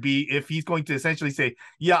Snider be if he's going to essentially say,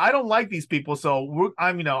 yeah, I don't like these people, so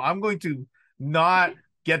I'm going to not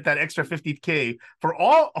get that extra $50K for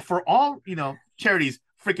all charities,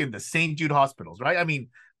 freaking the St. Jude hospitals, right? I mean,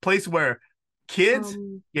 place where kids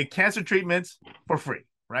get cancer treatments for free,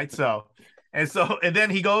 right? And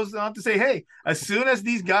then he goes on to say, hey, as soon as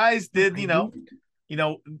these guys did,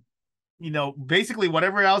 basically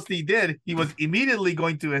whatever else he did, he was immediately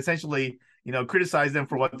going to essentially criticize them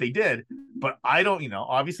for what they did. But I don't,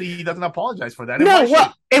 obviously he doesn't apologize for that. No,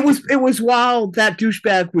 well, it was while that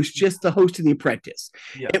douchebag was just the host of The Apprentice.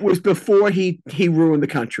 Yeah. It was before he ruined the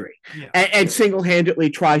country and single-handedly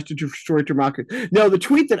tries to destroy democracy. No, the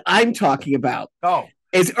tweet that I'm talking about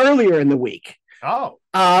is earlier in the week.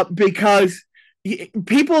 Because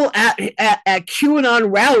people at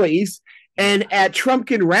QAnon rallies and at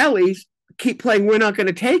Trumpkin rallies keep playing "We're Not Going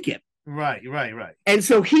to Take It." Right. And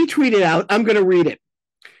so he tweeted out, I'm going to read it.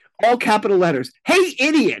 All capital letters. Hey,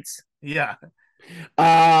 idiots. Yeah.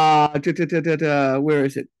 Where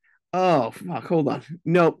is it? Oh, fuck. Hold on.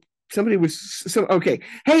 Nope. Somebody was okay.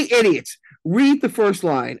 Hey, idiots. Read the first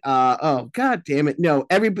line. Oh, God damn it. No,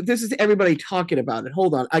 this is everybody talking about it.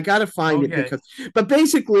 Hold on. I got to find it but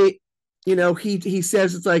basically, he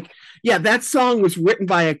says, it's like, yeah, that song was written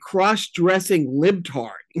by a cross-dressing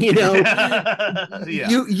libtard. You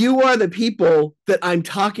are the people that I'm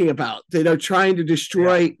talking about that are trying to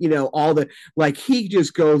destroy, all the, like, he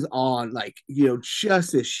just goes on, like,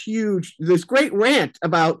 just this great rant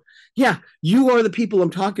about, you are the people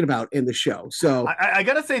I'm talking about in the show. So I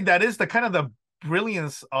gotta say, that is the kind of the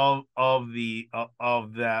brilliance of the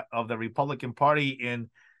Republican Party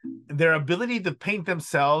in their ability to paint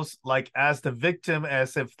themselves like as the victim,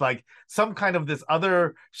 as if like some kind of this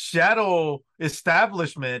other shadow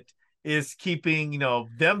establishment is keeping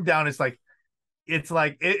them down. It's like it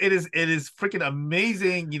is freaking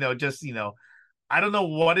amazing. I don't know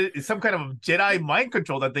what it is, some kind of Jedi mind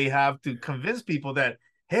control that they have to convince people that,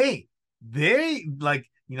 hey, they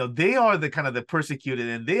they are the kind of the persecuted,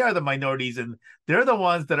 and they are the minorities, and they're the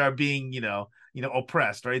ones that are being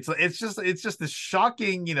oppressed, right? So it's just this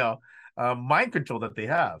shocking mind control that they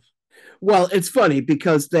have. Well, it's funny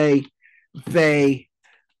because they go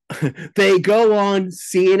on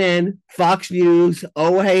CNN, Fox News,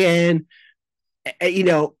 OAN,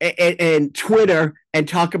 and Twitter and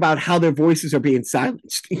talk about how their voices are being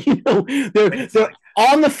silenced. They're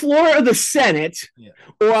on the floor of the Senate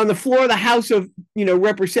or on the floor of the House of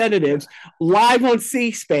Representatives, live on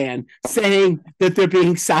C-SPAN, saying that they're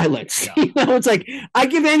being silenced. It's like, I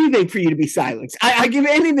give anything for you to be silenced. I give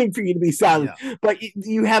anything for you to be silenced. But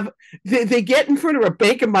you have they get in front of a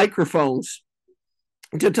bank of microphones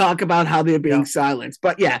to talk about how they're being silenced.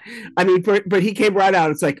 But but he came right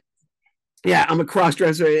out. It's like, yeah, I'm a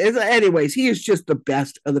cross-dresser. Anyways, he is just the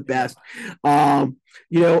best of the best.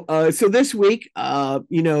 So this week,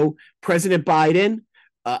 President Biden,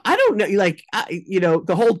 I don't know,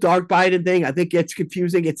 the whole dark Biden thing, I think gets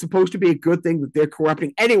confusing. It's supposed to be a good thing that they're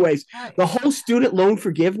corrupting. Anyways, the whole student loan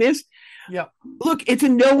forgiveness. Yeah. Look, it's a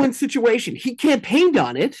no-win situation. He campaigned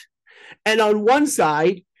on it. And on one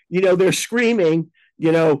side, they're screaming,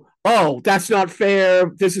 oh, that's not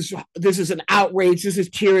fair. This is an outrage. This is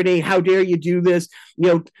tyranny. How dare you do this?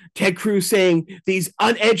 Ted Cruz saying these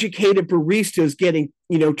uneducated baristas getting,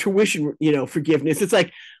 tuition, forgiveness. It's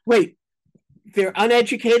like, wait, they're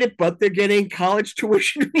uneducated, but they're getting college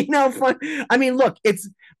tuition, fun. I mean, look,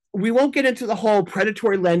 we won't get into the whole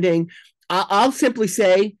predatory lending. I'll simply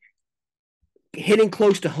say, hitting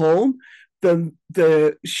close to home,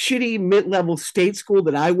 the shitty mid-level state school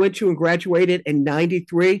that I went to and graduated in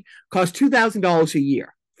 93 cost $2,000 a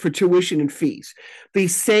year for tuition and fees. The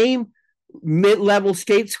same mid-level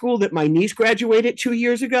state school that my niece graduated 2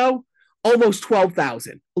 years ago, almost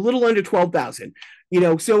 12,000, a little under 12,000.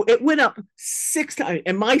 So it went up 6 times.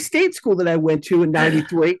 And my state school that I went to in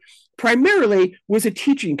 93 primarily was a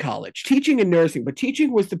teaching college, teaching and nursing, but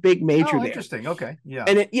teaching was the big major there. Interesting. Okay. Yeah.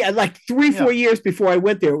 And like 4 years before I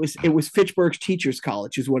went there, it was Fitchburg's Teachers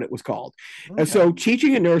College is what it was called. Okay. And so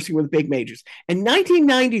teaching and nursing were the big majors. In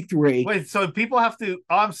 1993. Wait, so people have to,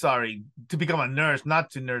 to become a nurse, not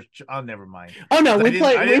to nurse. Oh, never mind. Oh no, I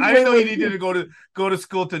didn't know you needed to go to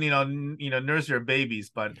school to, nurse your babies,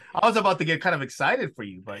 but I was about to get kind of excited for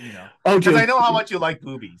you, but because I know how much you like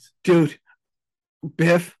boobies. Dude,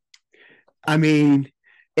 Biff. I mean,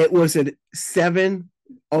 it was a 7,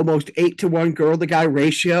 almost 8-to-1 girl to guy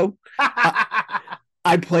ratio.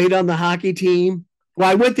 I played on the hockey team. Well,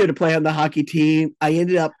 I went there to play on the hockey team. I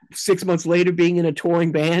ended up 6 months later being in a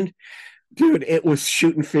touring band. Dude, it was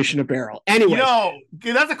shooting fish in a barrel. Anyway,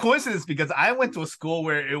 that's a coincidence because I went to a school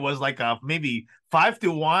where it was like a maybe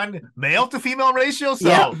 5-to-1 male to female ratio.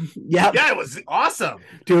 So yeah, it was awesome,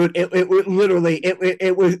 dude. It literally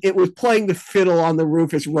it was playing the fiddle on the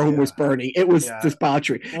roof as Rome was burning. It was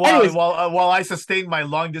debauchery. Anyways, while I sustained my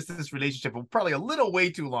long distance relationship, probably a little way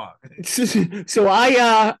too long. So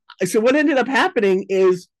what ended up happening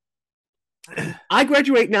is I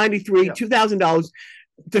graduate 93, $2,000.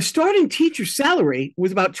 The starting teacher salary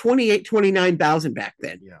was about $28,000-$29,000 back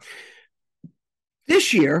then. Yeah.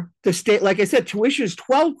 This year, the state, like I said, tuition is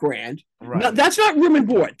 $12,000. Right. Now, that's not room and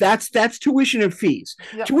board. That's tuition and fees.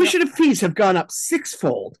 Tuition and fees have gone up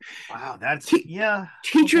 6-fold. Wow, that's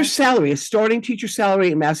Teacher's salary, a starting teacher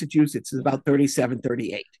salary in Massachusetts is about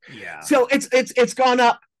 $37,000-$38,000. Yeah. So it's gone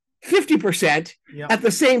up 50%. At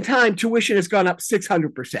the same time, tuition has gone up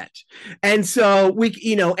 600%. And so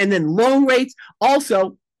and then loan rates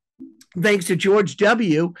also, thanks to George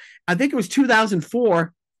W., I think it was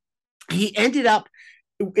 2004, he ended up,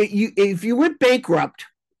 if you went bankrupt,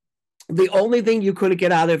 the only thing you couldn't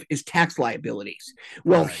get out of is tax liabilities.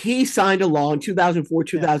 Well, he signed a law in 2004,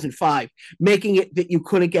 2005, making it that you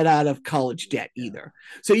couldn't get out of college debt either.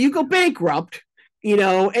 So you go bankrupt, and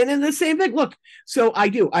then the same thing. Look, so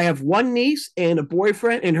I have one niece and a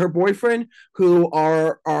boyfriend and her boyfriend who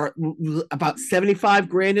are about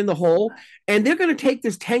 $75,000 in the hole, and they're going to take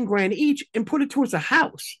this $10,000 each and put it towards a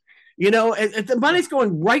house. The money's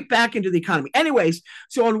going right back into the economy. Anyways,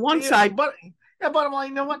 so on one side, but I'm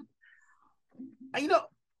like,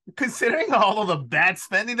 considering all of the bad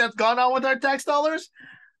spending that's gone on with our tax dollars,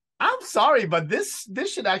 I'm sorry, but this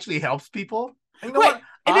should actually help people. What?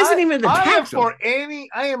 It isn't even the tax.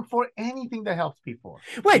 I am for anything that helps people.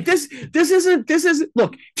 Wait, this isn't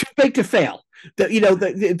look, too big to fail. So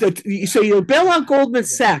you'll bail out Goldman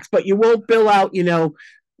Sachs, but you won't bail out,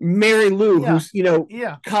 Mary Lou, who's who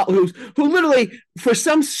literally for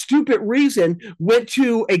some stupid reason went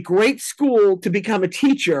to a great school to become a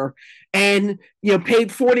teacher and paid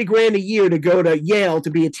 $40,000 a year to go to Yale to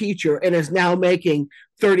be a teacher and is now making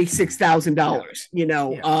 $36,000.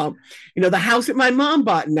 The house that my mom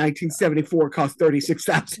bought in 1974 cost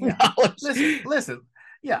 $36,000. Listen.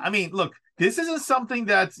 Yeah, I mean, look, this isn't something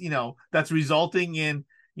that's that's resulting in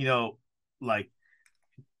like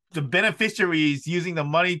the beneficiaries using the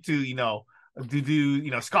money to to do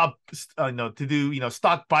to do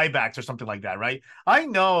stock buybacks or something like that, right? I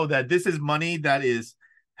know that this is money that is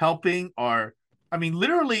helping our. I mean,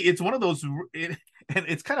 literally, it's one of those, and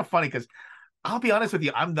it's kind of funny because I'll be honest with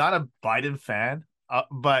you, I'm not a Biden fan,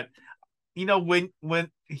 but when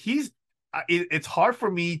he's, it's hard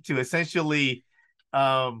for me to essentially,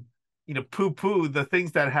 poo-poo the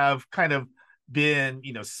things that have kind of been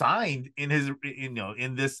signed in his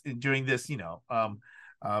in this during this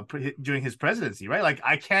during his presidency, right? Like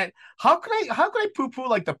I can't. How could I poo-poo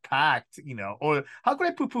like the pact, or how could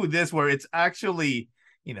I poo-poo this where it's actually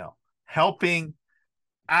helping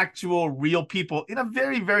actual real people in a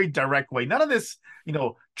very, very direct way. None of this,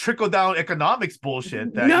 trickle down economics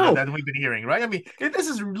bullshit that we've been hearing, right? I mean, this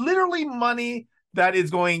is literally money that is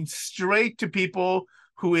going straight to people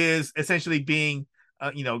who is essentially being,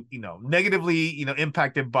 negatively,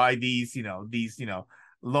 impacted by these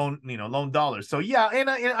loan dollars. So yeah, and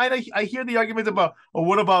I hear the arguments about, oh,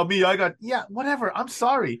 what about me? Whatever. I'm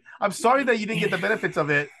sorry that you didn't get the benefits of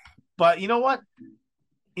it, but you know what?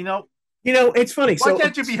 It's funny. Why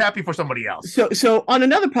can't you be happy for somebody else? So on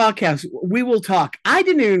another podcast, we will talk. I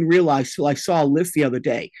didn't even realize till I saw a list the other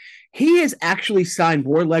day. He has actually signed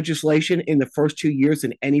more legislation in the first 2 years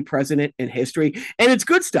than any president in history. And it's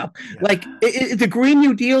good stuff. Yeah. Like the Green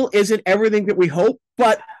New Deal isn't everything that we hope,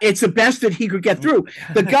 but it's the best that he could get through.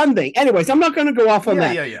 The gun thing. Anyways, I'm not going to go off on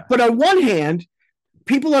that. Yeah. But on one hand,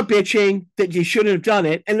 people are bitching that you shouldn't have done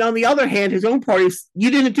it. And on the other hand, his own party's,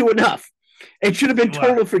 you didn't do enough. It should have been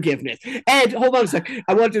total forgiveness. And hold on a second.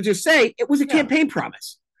 I wanted to just say it was a campaign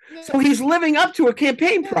promise. So he's living up to a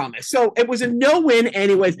campaign promise. So it was a no-win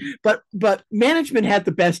anyways. But management had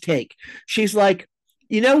the best take. She's like,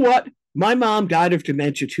 you know what? My mom died of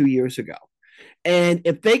dementia 2 years ago. And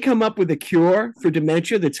if they come up with a cure for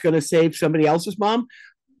dementia that's going to save somebody else's mom,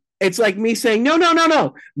 it's like me saying, no.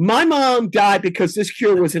 My mom died because this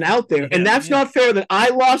cure wasn't out there. And that's not fair that I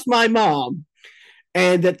lost my mom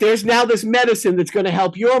and that there's now this medicine that's going to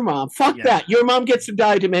help your mom. Fuck that. Your mom gets to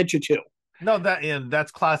die of dementia too. No,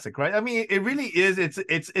 that's classic, right? I mean, it really is.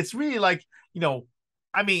 It's really like,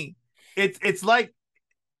 I mean, it's like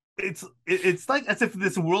as if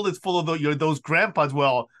this world is full of those grandpas.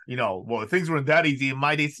 Well, things weren't that easy in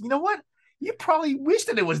my days. You know what? You probably wish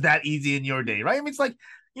that it was that easy in your day, right? I mean, it's like,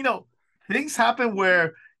 things happen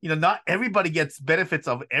where, not everybody gets benefits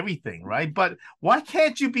of everything, right? But why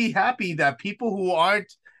can't you be happy that people who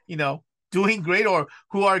aren't, doing great or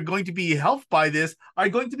who are going to be helped by this are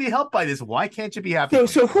going to be helped by this? Why can't you be happy?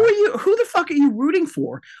 So who the fuck are you rooting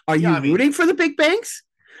for? Are you rooting for the big banks?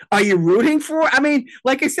 Are you rooting for,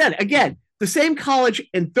 like I said, again, the same college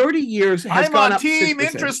in 30 years has gone up. I'm on team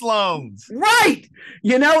 6%. Interest loans. Right.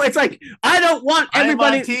 It's like, I don't want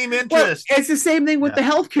everybody. I'm on team interest. Well, it's the same thing with the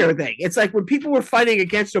healthcare thing. It's like when people were fighting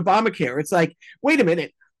against Obamacare, it's like, wait a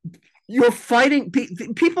minute, you're fighting.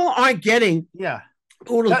 People aren't getting. Yeah.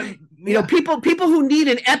 People who need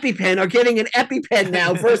an EpiPen are getting an EpiPen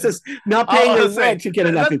now versus not paying their rent to get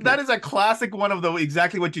an EpiPen. That is a classic one of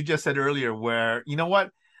exactly what you just said earlier, where, you know what,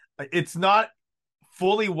 it's not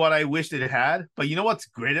fully what I wished it had, but you know what's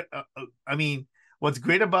great? What's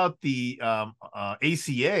great about the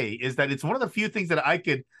ACA is that it's one of the few things that I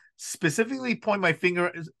could specifically point my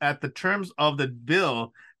finger at the terms of the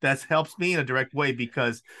bill that helps me in a direct way,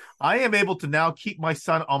 because I am able to now keep my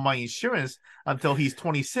son on my insurance until he's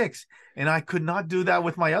 26, and I could not do that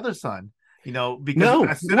with my other son,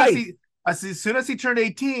 because as soon as he turned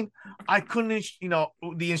 18, I couldn't,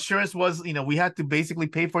 the insurance was, we had to basically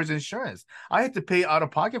pay for his insurance. I had to pay out of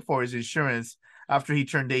pocket for his insurance after he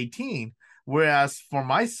turned 18. Whereas for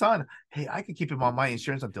my son, hey, I could keep him on my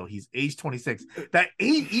insurance until he's age 26. That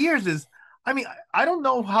 8 years is, I don't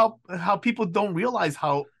know how people don't realize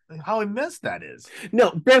how immense that is. No,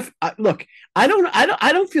 Biff, look, I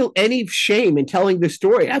don't feel any shame in telling this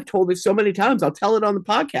story. I've told it so many times. I'll tell it on the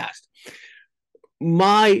podcast.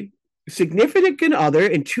 My significant other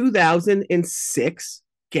in 2006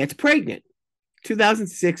 gets pregnant.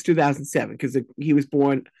 2006, 2007, because he was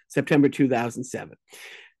born September 2007.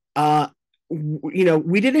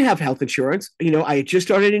 We didn't have health insurance. I had just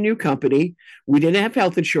started a new company. We didn't have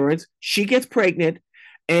health insurance. She gets pregnant,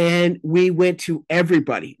 and we went to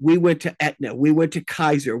everybody. We went to Aetna. We went to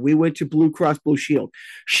Kaiser. We went to Blue Cross Blue Shield.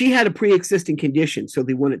 She had a pre-existing condition, so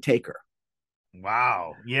they wouldn't take her.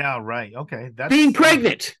 Wow. Yeah, right. Okay. That's being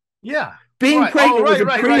pregnant. Yeah. Being pregnant was a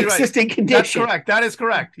pre-existing condition. That's correct. That is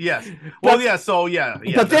correct. Yes. Well, yeah. So yeah.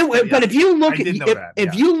 But if you look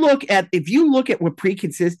if you look at what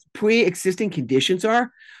pre-existing conditions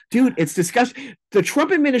are, dude, it's disgusting. The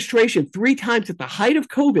Trump administration 3 times at the height of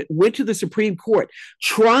COVID went to the Supreme Court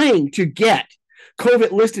trying to get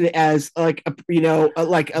COVID listed it as like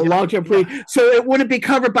a long-term pre, so it wouldn't be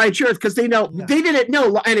covered by insurance because they didn't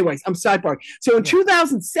know. Anyways, I'm sidebar. So in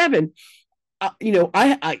 2007,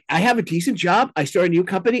 I have a decent job. I started a new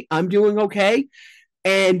company. I'm doing okay.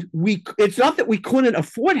 And it's not that we couldn't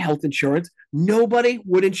afford health insurance. Nobody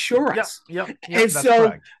would insure us. And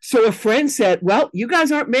so a friend said, well, you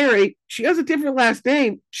guys aren't married. She has a different last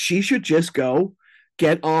name. She should just go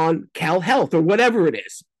get on Cal Health or whatever it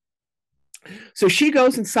is. So she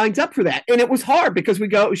goes and signs up for that. And it was hard because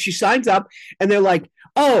she signs up and they're like,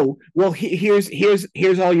 oh, well, here's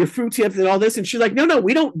all your fruit tips and all this. And she's like, no,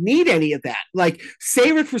 we don't need any of that. Like,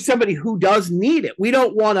 save it for somebody who does need it. We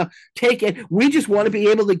don't want to take it. We just want to be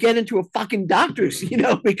able to get into a fucking doctor's,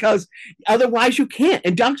 because otherwise you can't.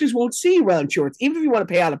 And doctors won't see you without insurance. Even if you want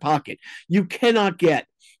to pay out of pocket, you cannot get,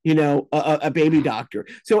 a baby doctor.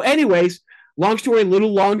 So anyways, long story a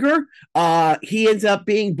little longer, he ends up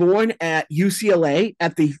being born at UCLA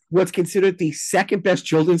at what's considered the second best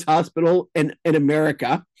children's hospital in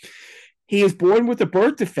America. He is born with a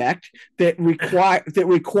birth defect that required the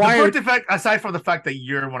birth defect, aside from the fact that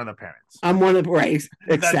you're one of the parents. I'm one of the right,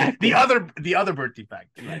 exactly. The other birth defect.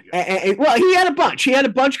 Well, he had a bunch. He had a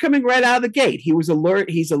bunch coming right out of the gate. He was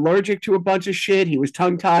He's allergic to a bunch of shit. He was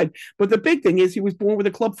tongue tied. But the big thing is he was born with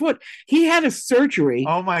a club foot. He had a surgery.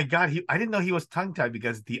 Oh my God! I didn't know he was tongue tied,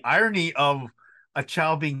 because the irony of a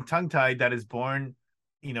child being tongue tied that is born,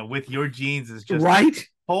 with your genes is just right.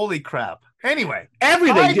 Holy crap. Anyway,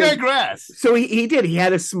 everything. I digress. So he did. He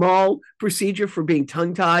had a small procedure for being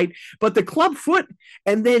tongue-tied, but the club foot,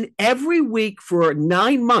 and then every week for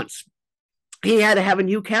 9 months, he had to have a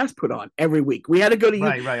new cast put on every week. We had to go to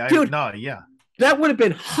right. Dude, yeah. That would have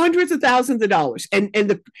been hundreds of thousands of dollars. And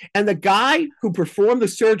the guy who performed the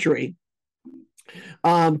surgery,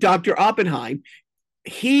 Dr. Oppenheim,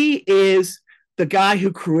 he is the guy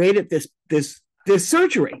who created this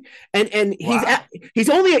surgery, and he's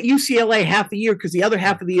only at UCLA half the year, because the other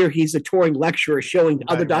half of the year he's a touring lecturer showing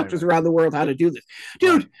other doctors around the world how to do this.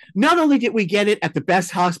 Dude, not only did we get it at the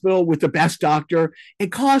best hospital with the best doctor,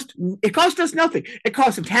 it cost us nothing. It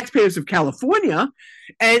cost the taxpayers of California,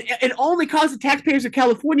 and it only cost the taxpayers of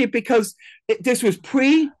California because this was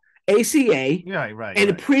ACA, and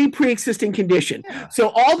a pre-existing condition. Yeah. So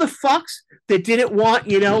all the fucks that didn't want,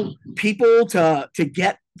 people to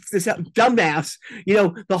get this dumbass,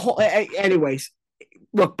 the whole. Anyways,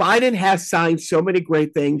 look, Biden has signed so many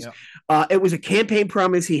great things. Yeah. It was a campaign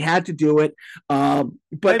promise; he had to do it. But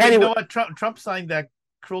anyway, you know what? Trump signed that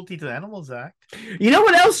Cruelty to Animals Act. You know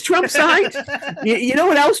what else Trump signed? you know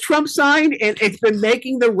what else Trump signed, and it's been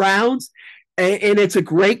making the rounds. And it's a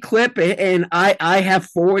great clip, and I have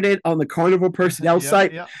forwarded on the Carnival Personnel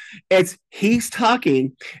site. Yeah. He's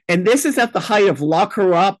talking, and this is at the height of lock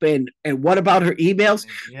her up and what about her emails?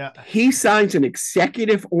 Yeah. He signs an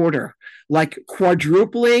executive order, like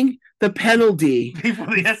quadrupling the penalty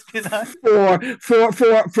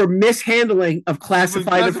for mishandling of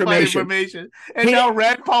classified information. And now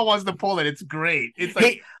Rand Paul wants to pull it. It's great. It's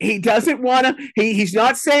like he doesn't want to. He's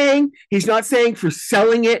not saying for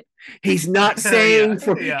selling it. He's not saying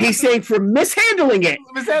he's saying for mishandling it.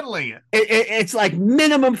 It's like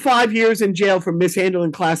minimum 5 years in jail for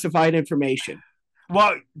mishandling classified information.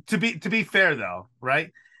 Well, to be fair though,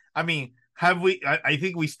 right? I mean, I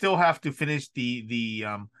think we still have to finish the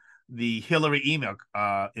Hillary email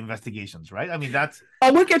investigations, right? I mean,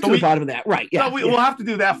 we'll get to the bottom of that, right? Yeah, so we'll have to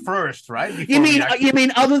do that first, right? You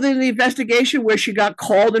mean other than the investigation where she got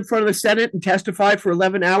called in front of the Senate and testified for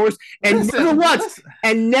 11 hours and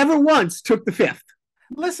never once took the fifth?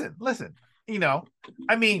 Listen.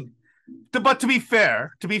 I mean, but to be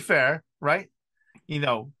fair, right? She's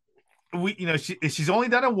only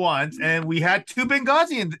done it once, and we had 2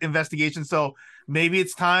 Benghazi investigations, so maybe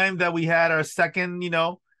it's time that we had our second,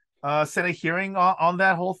 Senate hearing on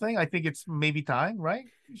that whole thing. I think it's maybe time, right?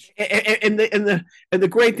 And the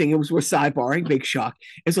great thing, we're sidebarring, big shock,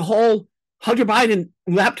 is the whole Hunter Biden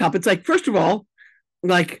laptop. It's like, first of all,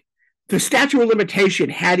 like the statute of limitation,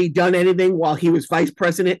 had he done anything while he was vice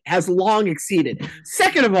president, has long exceeded.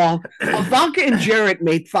 Second of all, Ivanka and Jared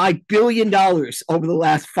made $5 billion over the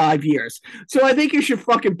last 5 years. So I think you should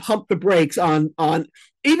fucking pump the brakes on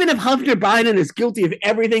even if Hunter Biden is guilty of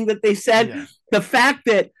everything that they said, the fact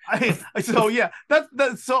that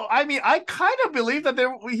so I mean, I kind of believe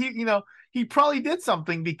that he probably did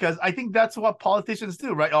something, because I think that's what politicians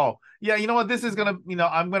do, right? Oh, yeah, you know what? This is gonna,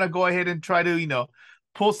 I'm gonna go ahead and try to,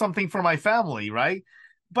 pull something for my family, right?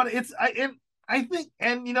 But I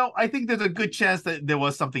think there's a good chance that there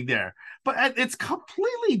was something there, but it's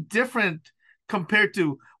completely different compared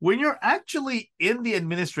to when you're actually in the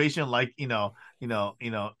administration, like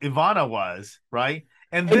Ivana was, right?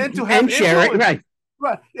 And then to have Sharon, right.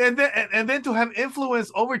 Right, and then to have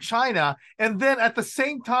influence over China, and then at the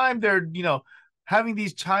same time they're having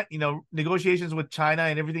these negotiations with China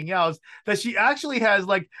and everything else, that she actually has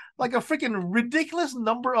like a freaking ridiculous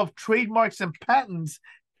number of trademarks and patents,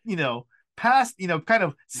 passed, kind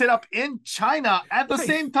of set up in China at the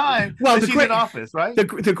same time that she's in office, right?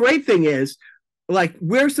 The great thing is, like,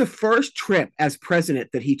 where's the first trip as president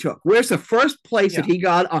that he took? Where's the first place that he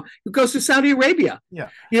got on? He goes to Saudi Arabia. Yeah.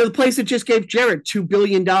 The place that just gave Jared $2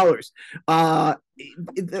 billion. No,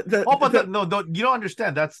 you don't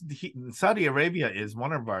understand. Saudi Arabia is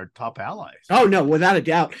one of our top allies. Oh, no, without a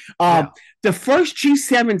doubt. The first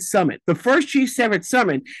G7 summit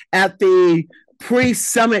at the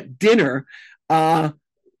pre-summit dinner,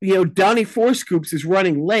 Donnie Four-Scoops is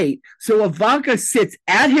running late, so Ivanka sits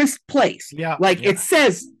at his place. It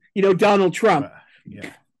says, Donald Trump.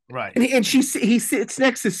 Right. And he sits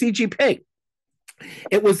next to Xi Jinping.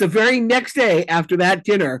 It was the very next day after that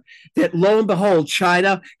dinner that, lo and behold,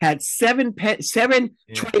 China had seven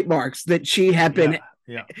trademarks that she had been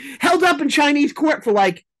held up in Chinese court for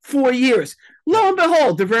like 4 years. Lo and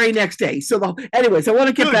behold, the very next day. So, anyways, I want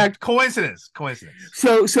to get back. Coincidence.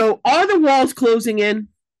 So are the walls closing in?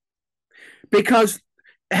 Because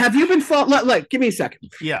have you been following? Look, give me a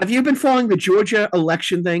second. Yeah. Have you been following the Georgia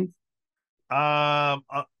election thing? Not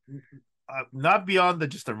beyond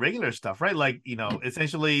just the regular stuff, right? Like,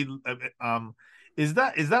 essentially, is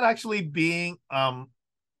that actually being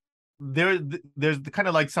there's the kind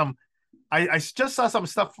of like some. I just saw some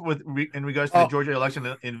stuff in regards to the Georgia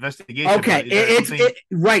election investigation. Okay,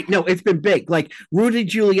 right. No, it's been big. Like Rudy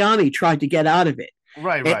Giuliani tried to get out of it.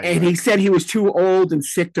 Right. And he said he was too old and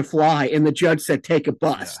sick to fly, and the judge said, take a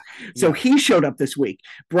bus. So he showed up this week.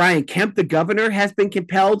 Brian Kemp, the governor, has been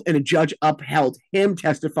compelled, and a judge upheld him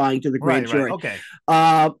testifying to the grand jury. Okay.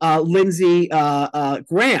 Lindsey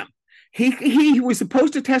Graham. He was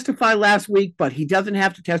supposed to testify last week, but he doesn't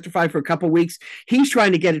have to testify for a couple of weeks. He's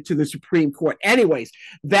trying to get it to the Supreme Court. Anyways,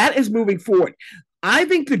 that is moving forward. I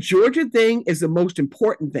think the Georgia thing is the most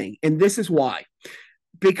important thing, and this is why.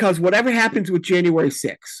 Because whatever happens with January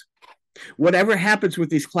 6th, whatever happens with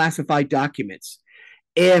these classified documents,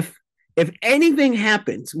 if anything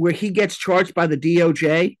happens where he gets charged by the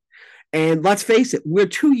DOJ, and let's face it, we're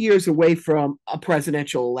 2 years away from a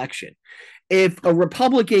presidential election. If a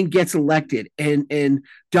Republican gets elected and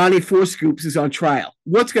Donnie Four-Scoops is on trial,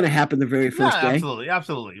 what's going to happen the very first day?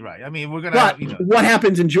 Absolutely right. I mean, we're going to. What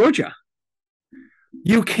happens in Georgia?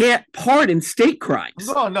 You can't pardon state crimes.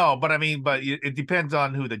 No, but it depends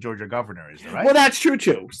on who the Georgia governor is, right? Well, that's true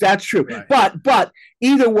too. That's true. Right. But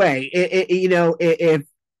either way,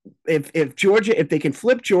 if Georgia, if they can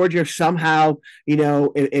flip Georgia somehow,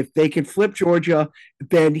 if they can flip Georgia,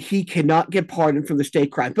 then he cannot get pardoned from the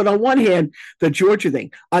state crime. But on one hand, the Georgia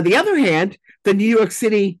thing. On the other hand, the New York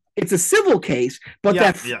City, it's a civil case, but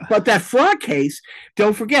that fraud case,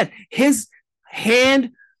 don't forget, his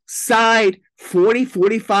side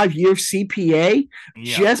 45-year CPA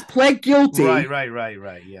just pled guilty.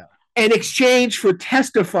 Right. Yeah. In exchange for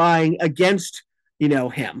testifying against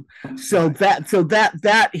him. So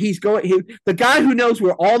that he's going, the guy who knows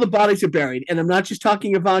where all the bodies are buried, and I'm not just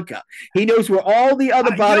talking Ivanka, he knows where all the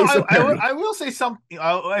other bodies are buried. I will say something.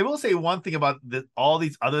 I will say one thing about all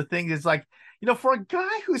these other things. Is like, for a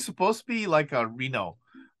guy who's supposed to be like a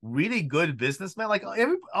really good businessman, like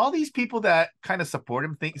all these people that kind of support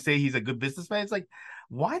him say he's a good businessman. It's like,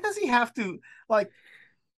 why does he have to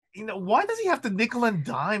why does he have to nickel and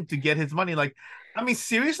dime to get his money? Like, I mean,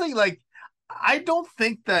 seriously, like, I don't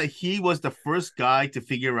think that he was the first guy to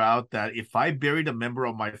figure out that if I buried a member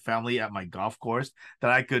of my family at my golf course,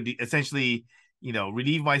 that I could essentially,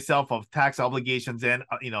 relieve myself of tax obligations and,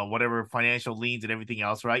 whatever financial liens and everything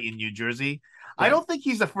else, right, in New Jersey. Yeah. I don't think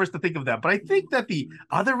he's the first to think of that, but I think that the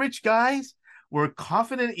other rich guys were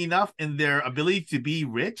confident enough in their ability to be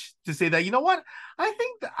rich to say that,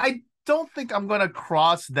 I don't think I'm going to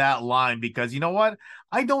cross that line, because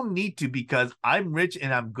I don't need to, because I'm rich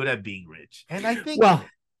and I'm good at being rich. And I think,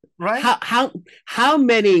 right? How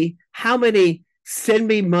many send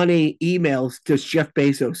me money emails does Jeff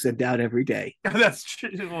Bezos send out every day? That's true.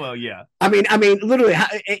 Well, yeah. I mean, literally,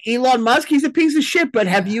 Elon Musk, he's a piece of shit, but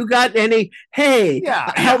have you got any,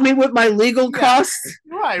 help me with my legal costs?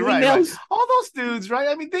 Right. All those dudes, right?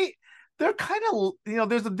 I mean, they're kind of,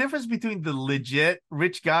 there's a difference between the legit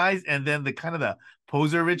rich guys and then the kind of the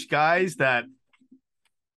poser rich guys that,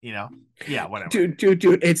 whatever. Dude,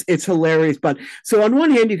 it's hilarious. But so on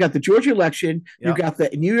one hand, you got the Georgia election, you got the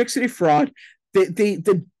New York City fraud,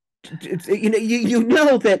 the you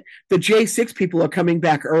know that the J6 people are coming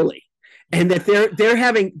back early, and that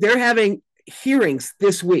they're having hearings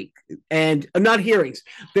this week, and not hearings.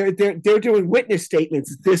 They're doing witness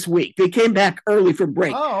statements this week. They came back early for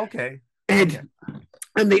break. Oh, okay. And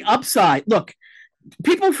the upside, look,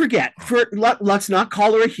 people forget. Let's not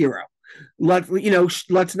call her a hero.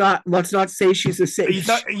 Let's not say she's a saint.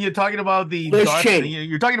 You're talking about the Liz Cheney.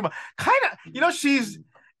 You're talking about kind of, she's.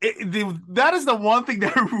 That is the one thing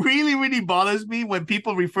that really, really bothers me when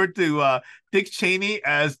people refer to Dick Cheney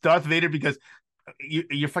as Darth Vader, because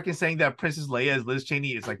you're fucking saying that Princess Leia is Liz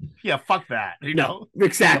Cheney. It's like, yeah, fuck that. No,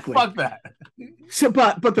 exactly. Yeah, fuck that. So,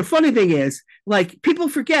 but the funny thing is, like, people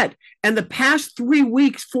forget. And the past 4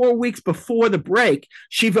 weeks before the break,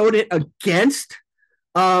 she voted against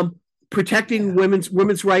protecting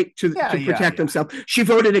women's right to protect themselves. She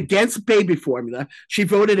voted against baby formula. She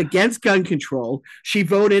voted against gun control. She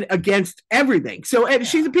voted against everything. So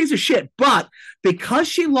she's a piece of shit. But because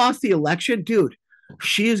she lost the election, dude,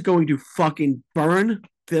 she is going to fucking burn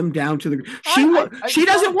them down to the. She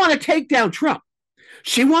doesn't want to take down Trump.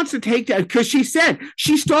 She wants to take down, because she said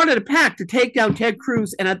she started a pact to take down Ted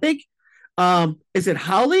Cruz, and I think is it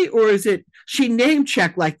Holly, or is it, she name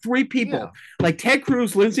checked like 3 people, like Ted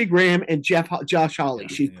Cruz, Lindsey Graham, and Josh Hawley.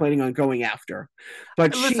 She's planning on going after.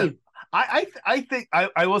 But listen, I think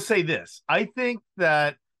I will say this. I think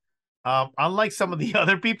that unlike some of the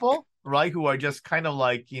other people, right, who are just kind of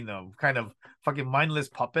like, kind of fucking mindless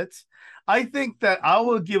puppets, I think that I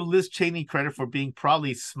will give Liz Cheney credit for being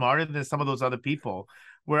probably smarter than some of those other people,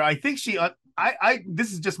 where I think she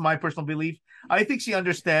this is just my personal belief. I think she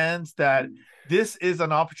understands that this is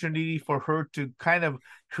an opportunity for her to kind of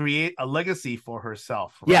create a legacy for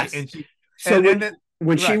herself. Right? Yes.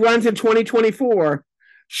 When she runs in 2024,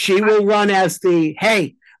 she will run as the,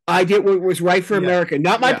 hey, I did what was right for America,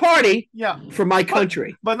 not my party, for my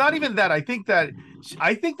country. But not even that. I think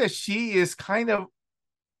that she is kind of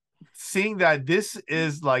seeing that this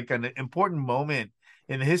is like an important moment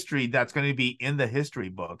in history that's going to be in the history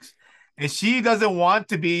books. And she doesn't want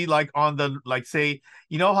to be like on the, like, say,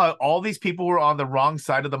 how all these people were on the wrong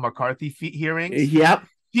side of the McCarthy hearings? Yep.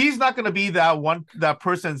 He's not going to be that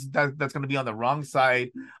person that's going to be on the wrong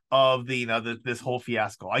side of this whole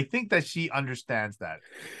fiasco. I think that she understands that.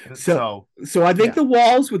 So I think the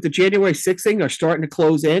walls with the January 6th thing are starting to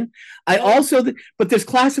close in. But there's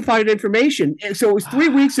classified information. And so it was 3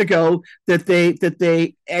 weeks ago that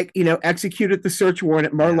they executed the search warrant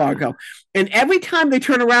at Mar-a-Lago. And every time they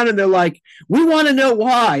turn around and they're like, we want to know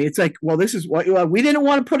why. It's like, well, this is what we didn't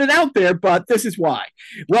want to put it out there, but this is why.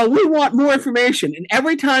 Well, we want more information. And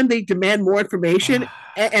every time they demand more information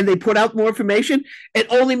and they put out more information, it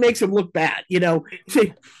only makes them look bad. I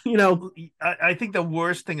think the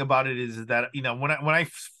worst thing about it is that,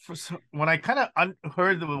 when I kind of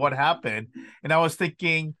heard what happened, and I was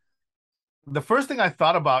thinking, the first thing I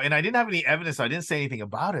thought about, and I didn't have any evidence, so I didn't say anything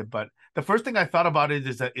about it, but the first thing I thought about it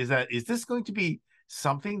is this going to be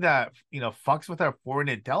something that fucks with our foreign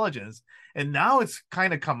intelligence? And now it's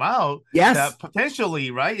kind of come out that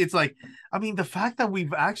potentially, right? It's like, I mean, the fact that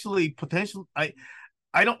we've actually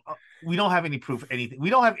we don't have any proof, anything. We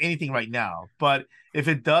don't have anything right now, but if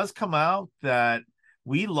it does come out that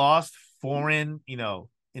we lost foreign,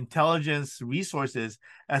 intelligence resources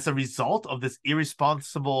as a result of this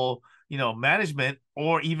irresponsible, management,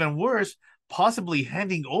 or even worse, possibly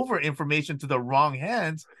handing over information to the wrong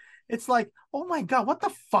hands, it's like, oh my God, what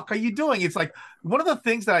the fuck are you doing? It's like one of the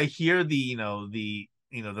things that I hear the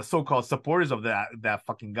so-called supporters of that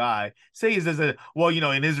fucking guy say is that, well,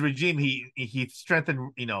 in his regime, he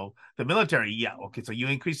strengthened, the military. Yeah. Okay. So you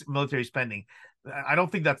increase military spending. I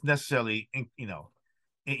don't think that's necessarily,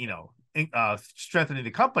 strengthening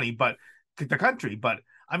the country, but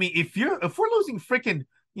I mean, if we're losing freaking,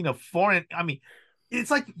 foreign, I mean, it's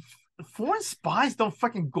like foreign spies don't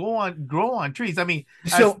fucking grow on trees. I mean,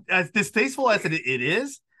 as distasteful as it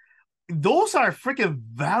is, those are freaking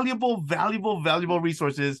valuable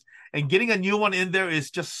resources, and getting a new one in there is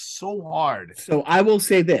just so hard. So I will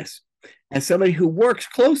say this, as somebody who works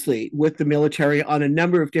closely with the military on a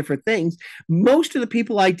number of different things, most of the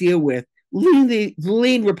people I deal with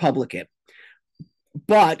lean Republican.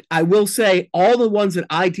 But I will say all the ones that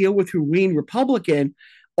I deal with who lean Republican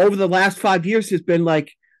over the last 5 years has been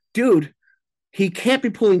like, dude, he can't be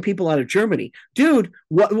pulling people out of Germany. Dude,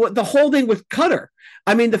 what the whole thing with Qatar.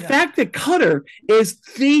 I mean, the fact that Qatar is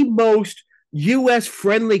the most U.S.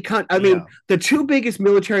 friendly country. I mean, the 2 biggest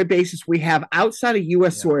military bases we have outside of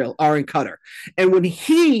U.S. soil are in Qatar. And when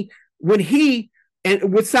he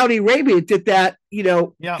and with Saudi Arabia did that,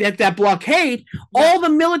 that blockade, all the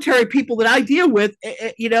military people that I deal with,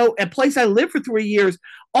 a place I lived for 3 years,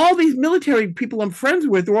 all these military people I'm friends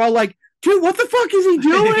with were all like, dude, what the fuck is he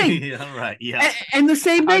doing? Yeah, right. Yeah. And the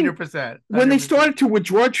same thing 100%. When they started to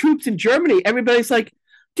withdraw troops in Germany, everybody's like,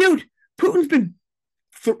 dude, Putin's been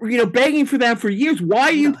begging for that for years. Why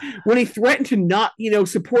are you, when he threatened to not,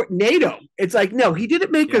 support NATO? It's like, no, he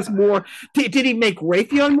didn't make us more. Did he make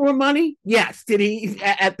Raytheon more money? Yes. Did he,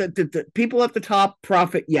 at the people at the top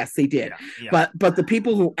profit? Yes, they did. But the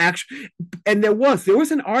people who actually, and there was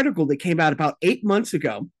an article that came out about 8 months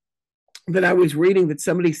ago that I was reading that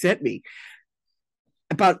somebody sent me.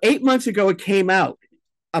 About 8 months ago, it came out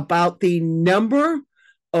about the number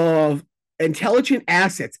of intelligent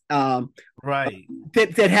assets that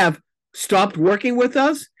have stopped working with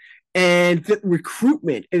us, and that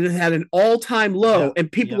recruitment is at an all-time low,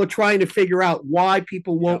 and people are trying to figure out why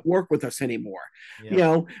people won't work with us anymore.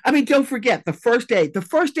 I mean, don't forget the first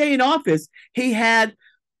day in office, he had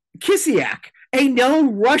Kislyak, a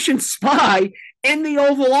known Russian spy, in the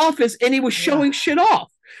Oval Office, and he was showing shit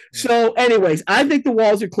off. So anyways, I think the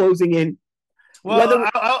walls are closing in. Well,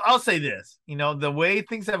 I'll say this, the way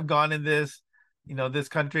things have gone in this, this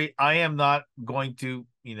country, I am not going to,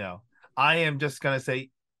 I am just going to say,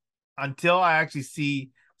 until I actually see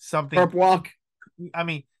something. Perp walk. I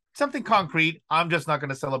mean, something concrete, I'm just not going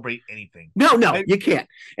to celebrate anything. No, you can't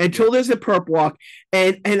until there's a perp walk.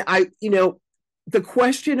 And I, the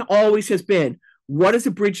question always has been, what is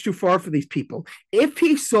a bridge too far for these people? If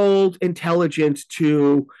he sold intelligence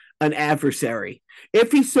to an adversary,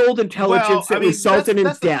 if he sold intelligence that resulted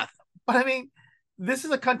in death. But I mean, this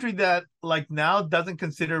is a country that now doesn't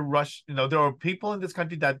consider Russia. There are people in this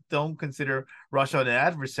country that don't consider Russia an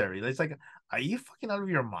adversary. It's like, are you fucking out of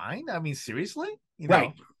your mind? I mean, seriously?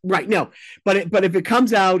 Right. No, but if it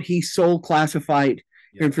comes out, he sold classified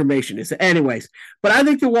information. Anyways, but I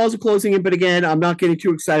think the walls are closing in. But again, I'm not getting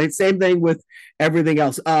too excited. Same thing with everything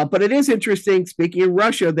else. But it is interesting, speaking of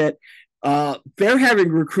Russia, that they're having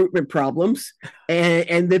recruitment problems,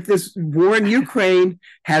 and that this war in Ukraine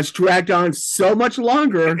has dragged on so much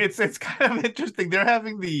longer. It's kind of interesting. They're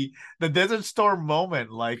having the Desert Storm moment,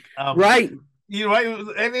 right.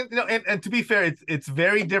 And to be fair, it's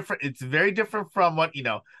very different. It's very different from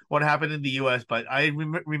what happened in the U.S. But I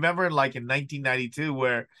remember in 1992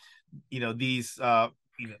 where these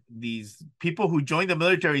these people who joined the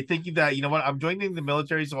military thinking that I'm joining the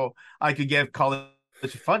military so I could get college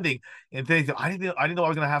funding, and things. I didn't know I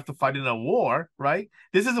was going to have to fight in a war. Right?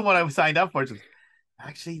 This isn't what I signed up for.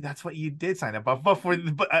 Actually, that's what you did sign up.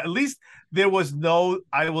 But at least there was no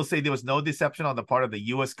deception on the part of the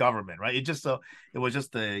U.S. government, right? It was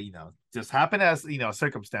just just happened as a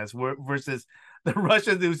circumstance. Versus the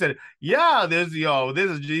Russians who said, yeah, these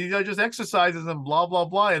are just exercises and blah blah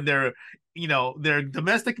blah, and their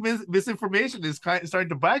domestic misinformation is starting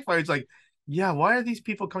to backfire. It's like, yeah, why are these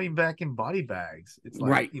people coming back in body bags? It's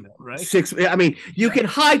like, right. I mean, you can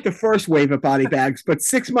hide the first wave of body bags, but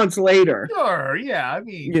 6 months later. Sure, yeah. I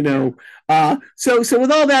mean, so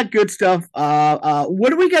with all that good stuff, what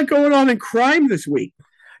do we got going on in crime this week?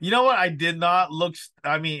 You know what? I did not look.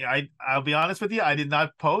 I mean, I'll be honest with you. I did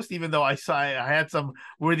not post, even though I had some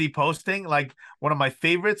worthy posting. Like one of my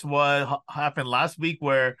favorites happened last week,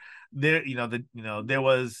 where there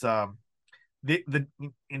was.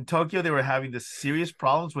 In Tokyo, they were having this serious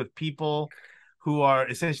problems with people who are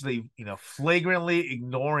essentially, flagrantly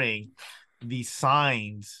ignoring the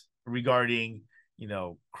signs regarding,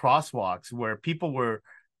 crosswalks, where people were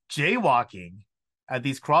jaywalking at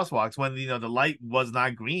these crosswalks when, the light was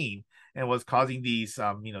not green and was causing these,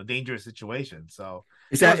 dangerous situations. So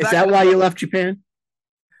is that why you left Japan?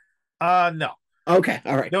 No. Okay.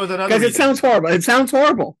 All right. There was another because it sounds horrible. It sounds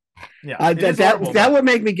horrible. Yeah, that would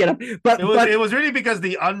make me get up. But it was really because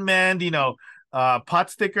the unmanned,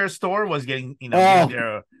 pot sticker store was getting,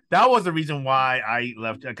 there. That was the reason why I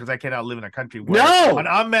left, because I cannot live in a country where an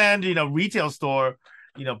unmanned, retail store,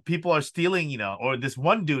 people are stealing, or this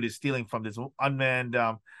one dude is stealing from this unmanned,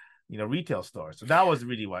 retail store. So that was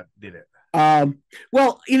really what did it.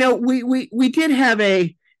 Well, we did have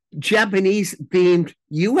a Japanese themed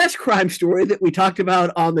U.S. crime story that we talked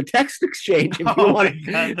about on the text exchange. If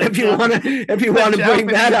you want to bring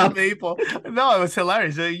that up, people. No, it was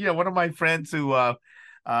hilarious. One of my friends who,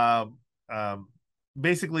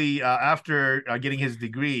 basically after getting his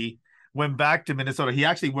degree, went back to Minnesota. He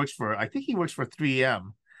actually works for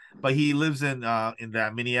 3M, but he lives in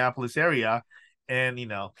that Minneapolis area, and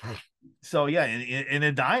So yeah, in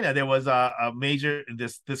Edina, there was a major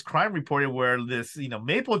this crime reported where this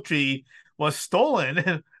maple tree was stolen,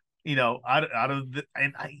 out of the,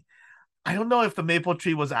 and I don't know if the maple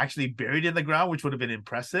tree was actually buried in the ground, which would have been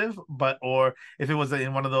impressive, but or if it was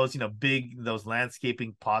in one of those, big those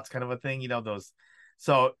landscaping pots kind of a thing, those.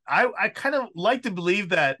 So I kind of like to believe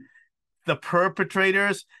that the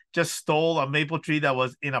perpetrators just stole a maple tree that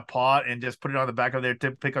was in a pot and just put it on the back of their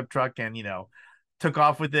pickup truck and took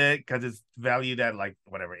off with it because it's valued at like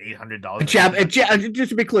whatever $800. Just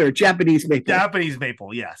to be clear, Japanese maple. Japanese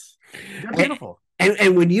maple, yes, they're beautiful.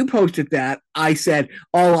 And when you posted that, I said,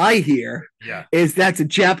 all I hear is that's a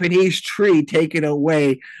Japanese tree taking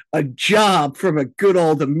away a job from a good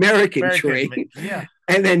old American tree. Yeah.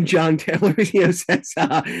 And then John Taylor, says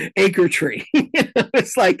acre tree.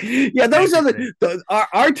 It's like, those are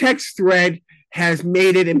our text thread has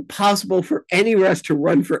made it impossible for any of us to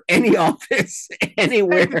run for any office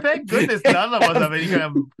anywhere. Thank goodness none of us have any kind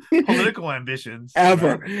of political ambitions.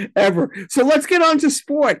 Ever. So let's get on to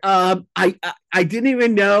sport. I didn't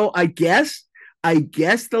even know, I guess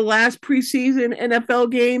the last preseason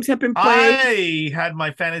NFL games have been played. I had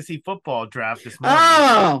my fantasy football draft this morning.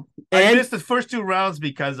 Oh, I missed the first 2 rounds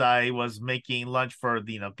because I was making lunch for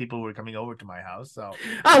the people who were coming over to my house. So,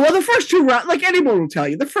 the first 2 rounds, like anyone will tell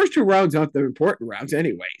you, the first 2 rounds aren't the important rounds,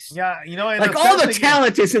 anyways. Yeah, like all the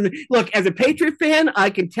talent is in the look. As a Patriot fan, I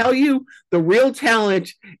can tell you the real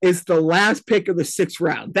talent is the last pick of the 6th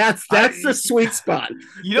round. That's the sweet spot.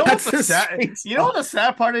 What the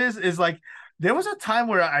sad part is like. There was a time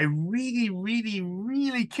where I really, really,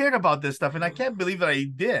 really cared about this stuff, and I can't believe that I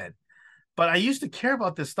did. But I used to care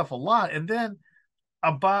about this stuff a lot, and then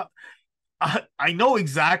I know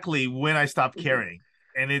exactly when I stopped caring,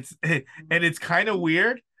 and it's kind of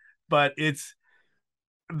weird, but it's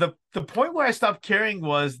the point where I stopped caring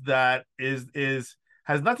was that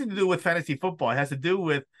has nothing to do with fantasy football. It has to do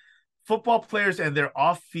with football players and their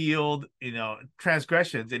off-field,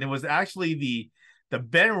 transgressions, and it was actually the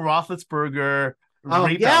Ben Roethlisberger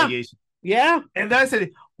rape allegation. Yeah. And then I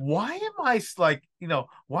said, why am I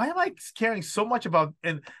caring so much about,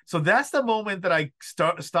 and so that's the moment that I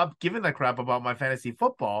stopped giving a crap about my fantasy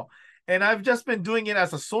football. And I've just been doing it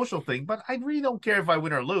as a social thing, but I really don't care if I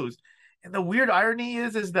win or lose. And the weird irony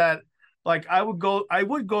is that like I would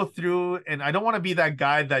go through, and I don't want to be that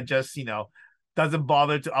guy that just, doesn't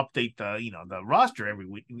bother to update the roster every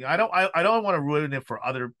week. I don't want to ruin it for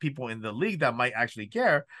other people in the league that might actually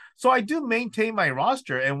care. So I do maintain my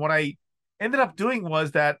roster. And what I ended up doing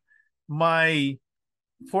was that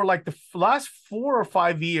for like the last 4 or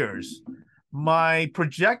 5 years, my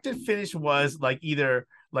projected finish was like either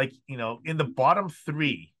in the bottom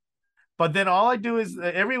 3. But then all I do is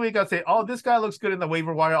every week I'll say, oh, this guy looks good in the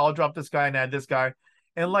waiver wire. I'll drop this guy and add this guy.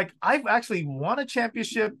 And like I've actually won a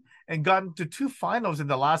championship and gotten to 2 finals in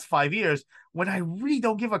the last 5 years when I really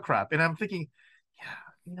don't give a crap. And I'm thinking,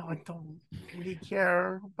 I don't really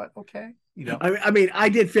care, but okay. I mean, I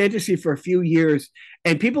did fantasy for a few years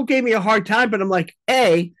and people gave me a hard time, but I'm like,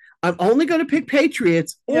 I'm only going to pick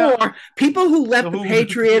Patriots or people who left the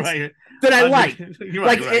Patriots that I like.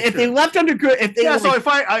 If they left under good, so if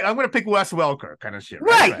I'm going to pick Wes Welker kind of shit.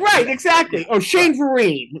 Right, exactly. Or Shane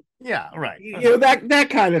Vereen. Yeah, right. That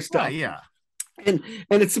kind of stuff. Right, yeah. And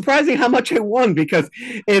it's surprising how much I won because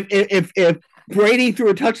if Brady threw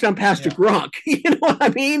a touchdown pass to Gronk, you know what I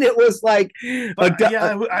mean? It was like,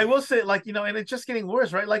 I will say, like, and it's just getting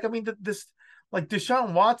worse, right? Like, I mean, this like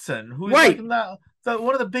Deshaun Watson, who's like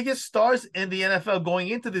one of the biggest stars in the NFL going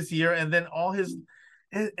into this year, and then all his,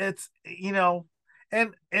 it's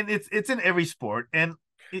and it's in every sport, and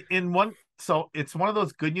so it's one of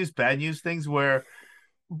those good news, bad news things where.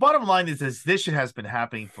 Bottom line is this shit has been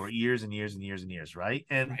happening for years and years and years and years, right?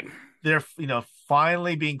 And they're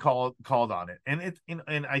finally being called on it, and it's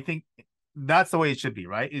and I think that's the way it should be,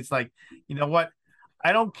 right? It's like what,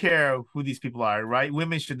 I don't care who these people are, right?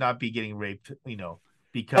 Women should not be getting raped,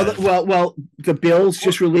 because well, the Bills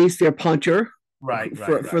just released their punter,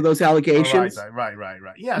 for those allegations, right.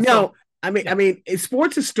 Yeah, no. So, I mean,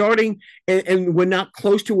 sports is starting, and we're not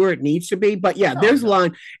close to where it needs to be, but there's a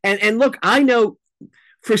line, and look, I know.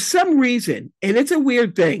 For some reason, and it's a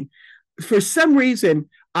weird thing, for some reason,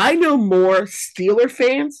 I know more Steeler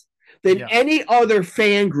fans than any other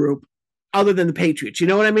fan group other than the Patriots. You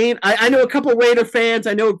know what I mean? I know a couple of Raider fans.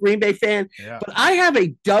 I know a Green Bay fan. But I have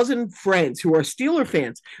a dozen friends who are Steeler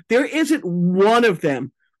fans. There isn't one of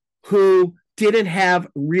them who didn't have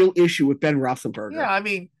real issue with Ben Roethlisberger. Yeah, I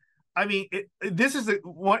mean, this is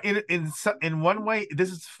in one way,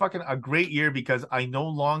 this is fucking a great year because I no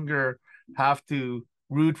longer have to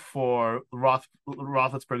root for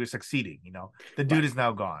Roethlisberger succeeding. The dude is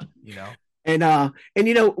now gone. And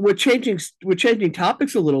we're changing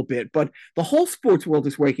topics a little bit, but the whole sports world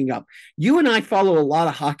is waking up. You and I follow a lot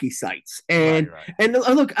of hockey sites, Right, and right. and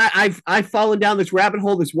look, I've fallen down this rabbit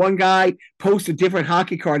hole. This one guy posts a different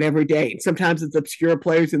hockey card every day, and sometimes it's obscure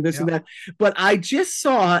players and this and Yeah. that. But I just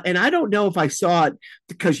saw, and I don't know if I saw it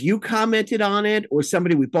because you commented on it or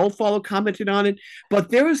somebody we both follow commented on it, but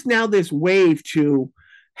there is now this wave to,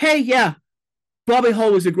 hey, yeah, Bobby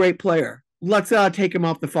Hull was a great player. Let's take him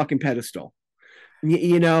off the fucking pedestal.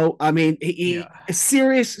 I mean, Yeah.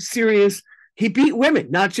 serious. He beat women,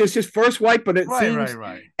 not just his first wife, but it Right, right, seems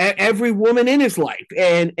right. every woman in his life.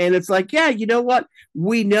 And it's like, yeah, you know what?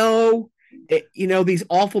 We know, these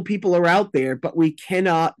awful people are out there, but we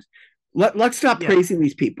cannot let's stop Yeah. praising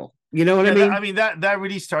these people. You know what I Yeah, mean? I mean that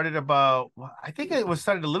really started about. Well, I think it was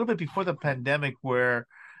started a little bit before the pandemic, where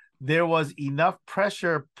there was enough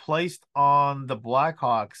pressure placed on the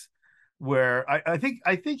Blackhawks, where I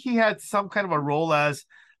think he had some kind of a role as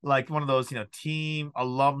like one of those team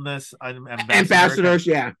alumnus ambassador Ambassadors,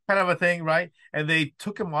 yeah. kind of a thing, right? And they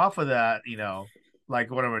took him off of that, like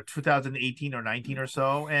whatever 2018 or 19 or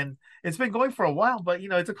so, and it's been going for a while. But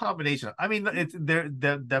it's a combination. I mean, there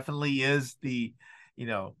definitely is you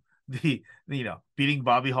know beating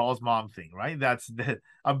Bobby Hall's mom thing, right? That's the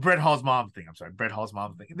Brett Hall's mom thing. I'm sorry, Brett Hall's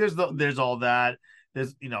mom thing. There's all that.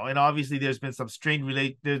 There's and obviously there's been some strained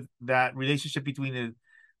that relationship between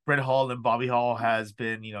Brett Hall and Bobby Hall has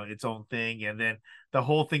been its own thing, and then the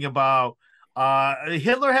whole thing about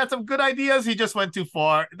Hitler had some good ideas. He just went too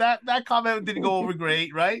far. That comment didn't go over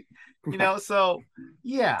great, right? So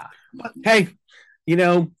yeah. But Hey, you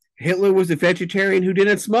know, Hitler was a vegetarian who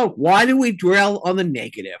didn't smoke. Why do we dwell on the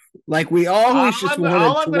negative? Like we always just want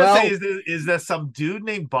all to I'm gonna say dwell. is that some dude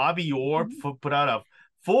named Bobby Orr put out a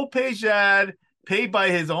full page ad paid by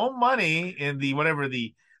his own money in the whatever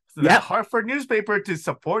the Yep, Hartford newspaper to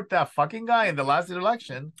support that fucking guy in the last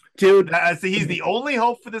election. dude, He's the only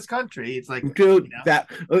hope for this country. It's like dude. That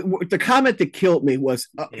the comment that killed me was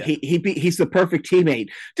yeah, he's the perfect teammate,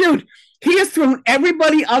 dude. He has thrown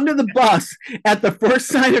everybody under the bus at the first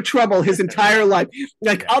sign of trouble his entire life.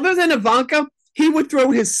 Like yeah, other than Ivanka, he would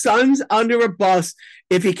throw his sons under a bus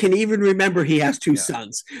if he can even remember he has two yeah,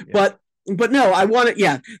 sons. yeah. But no, I want it.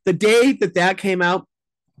 Yeah, the day that came out,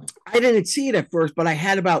 I didn't see it at first, but I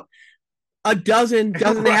had about a dozen and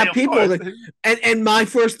a Right, half of people course. that, and my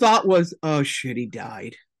first thought was, oh shit, he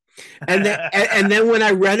died. And then when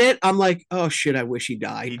I read it, I'm like, oh shit, I wish he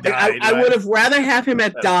died. He Like, I, died, I right? would have rather have him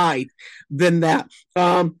have died than that.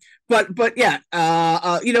 But yeah,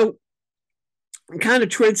 kind of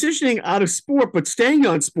transitioning out of sport, but staying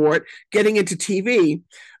on sport, getting into TV.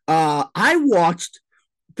 I watched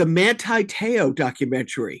the Manti Teo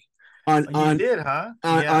documentary on You on did, huh?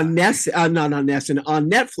 on Yeah. Ness, not on Ness, and on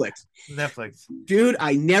Netflix. Netflix. Dude,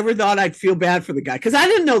 I never thought I'd feel bad for the guy because I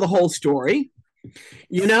didn't know the whole story,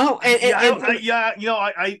 you know. And, Yeah, and, and yeah,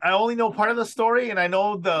 I only know part of the story, and I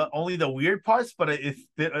know the only the weird parts. But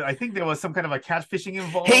I think there was some kind of a catfishing he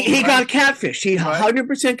involved, he right? got catfished. He Right,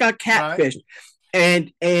 100% got right. catfished,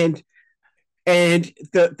 and and and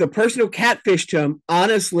the person who catfished him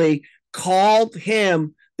honestly called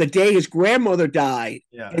him the day his grandmother died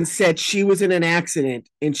Yeah, and said she was in an accident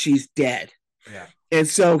and she's dead. yeah. And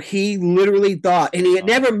so he literally thought, and he had Oh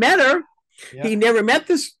never my met God. her. Yeah, He never met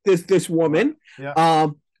this right. woman. Yeah.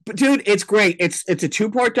 But dude, it's great. It's a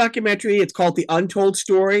two-part documentary. It's called The Untold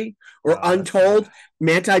Story or Oh, that's good. Untold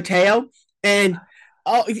Manti Teo. And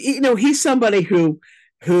he's somebody who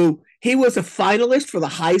he was a finalist for the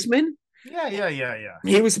Heisman. Yeah, yeah, yeah, yeah.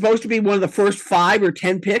 He was supposed to be one of the first 5 or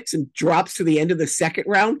 10 picks and drops to the end of the second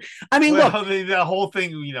round. I mean, look, Well, the whole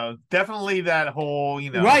thing, definitely that whole,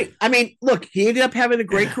 right. I mean, look, he ended up having a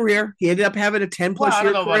great career. He ended up having a 10 well, plus I don't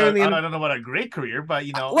year know about career in the I don't know about a great career, but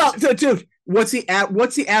well, dude, what's the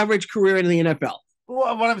average career in the NFL?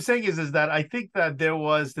 well, what I'm saying is that I think that there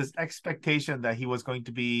was this expectation that he was going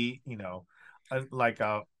to be, like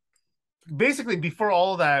basically before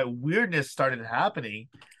all that weirdness started happening,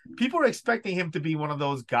 people were expecting him to be one of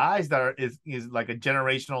those guys that is like a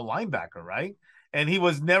generational linebacker, right? And he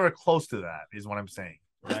was never close to that, is what I'm saying,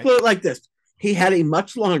 Let's right? put it like this: he had a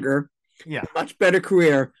much longer, Yeah. much better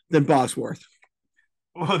career than Bosworth.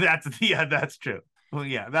 Well, that's true. Well,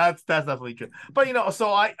 yeah, that's definitely true. But so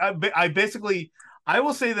I basically I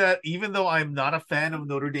will say that even though I'm not a fan of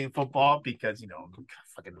Notre Dame football because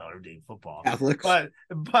fucking Notre Dame football, Catholics,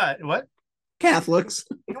 but what? Catholics.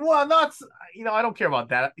 Well, not I don't care about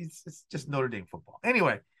that. It's just Notre Dame football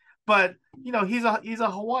anyway. But he's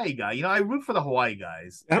a Hawaii guy. I root for the Hawaii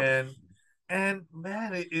guys, Yep. and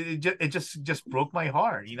man, it just broke my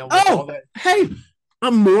heart. With all Oh, that. hey,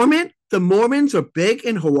 a Mormon. The Mormons are big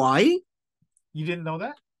in Hawaii. You didn't know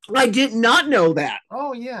that? I did not know that.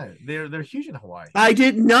 Oh yeah, they're huge in Hawaii. I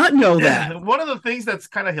did not know that. One of the things that's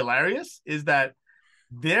kind of hilarious is that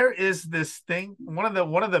there is this thing. One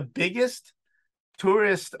of the biggest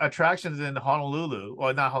tourist attractions in Honolulu,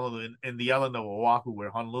 or not Honolulu, in the island of Oahu, where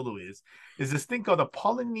Honolulu is this thing called the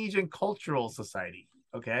Polynesian Cultural Society.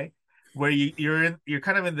 Okay, where you're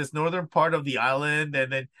kind of in this northern part of the island,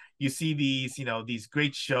 and then you see these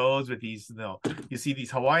great shows with you see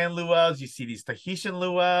these Hawaiian luau's, you see these Tahitian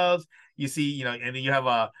luau's, you see and then you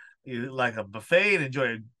have like a buffet and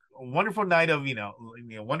enjoy a wonderful night of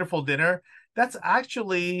wonderful dinner. That's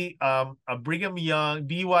actually a Brigham Young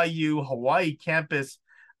BYU Hawaii campus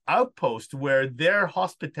outpost where their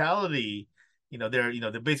hospitality,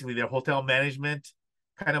 they're basically their hotel management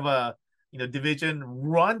kind of a division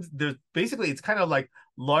runs. There's basically it's kind of like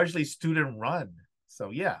largely student run. So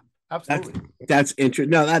yeah, absolutely. That's interesting.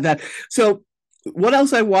 No, that. So what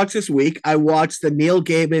else I watched this week? I watched the Neil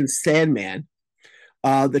Gaiman Sandman.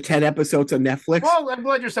 The 10 episodes on Netflix. Well, I'm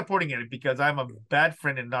glad you're supporting it because I'm a bad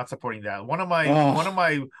friend in not supporting that. One of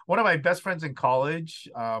my best friends in college,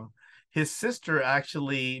 his sister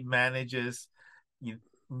actually manages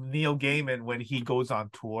Neil Gaiman when he goes on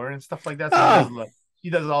tour and stuff like that. So he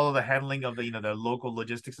does all of the handling of the local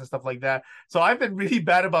logistics and stuff like that. So I've been really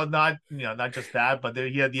bad about not just that, but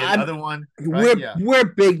he had the other one. Right? We're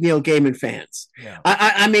big Neil Gaiman fans. Yeah.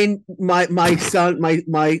 I mean, my son,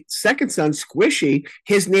 my second son, Squishy,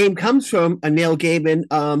 his name comes from a Neil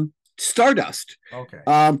Gaiman Stardust. Okay.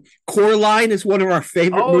 Coraline is one of our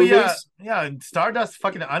favorite movies. Yeah. Stardust,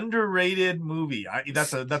 fucking underrated movie.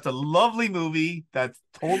 That's a lovely movie. That's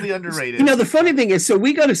totally underrated. The funny thing is, so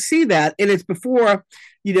we go to see that, and it's before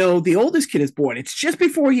the oldest kid is born. It's just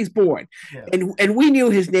before he's born, and we knew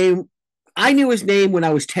his name. I knew his name when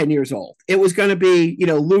I was 10 years old. It was going to be,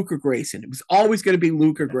 Luke or Grayson. It was always going to be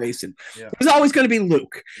Luke or Grayson. Yeah. It was always going to be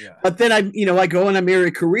Luke. Yeah. But then I go and I marry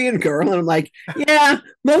a Korean girl, and I'm like, yeah,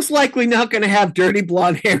 most likely not going to have dirty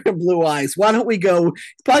blonde hair and blue eyes. Why don't we go?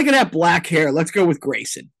 He's probably going to have black hair. Let's go with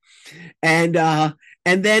Grayson. And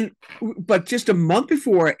then, but just a month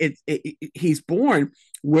before he's born,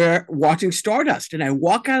 we're watching Stardust, and I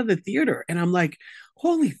walk out of the theater, and I'm like,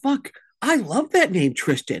 holy fuck. I love that name,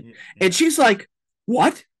 Tristan. Yeah. And she's like,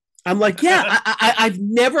 what? I'm like, yeah, I've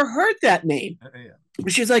never heard that name. Yeah.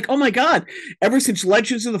 She's like, oh my God, ever since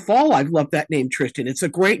Legends of the Fall, I've loved that name, Tristan. It's a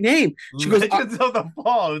great name. She Legends of the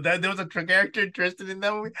Fall. There was a character, Tristan, in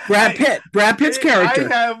that movie. Brad Pitt's character.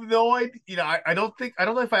 I have no idea. I don't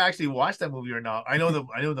know if I actually watched that movie or not. I know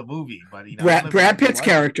the movie, but Brad Pitt's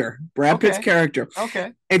character. Pitt's character.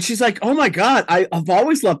 Okay. And she's like, oh my God, I've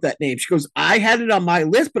always loved that name. She goes, I had it on my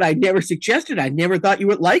list, but I never suggested. I never thought you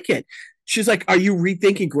would like it. She's like, are you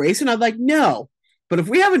rethinking Grayson? I'm like, no. But if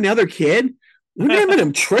we have another kid, we're naming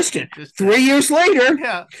him Tristan. 3 years later,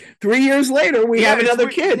 we have another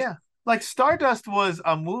kid. Yeah, like Stardust was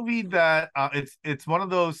a movie that it's one of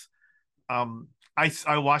those. I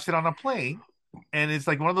watched it on a plane, and it's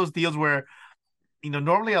like one of those deals where,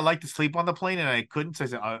 normally I like to sleep on the plane, and I couldn't, so I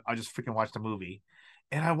said I'll just freaking watch the movie.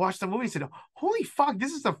 And I watched the movie and said, holy fuck,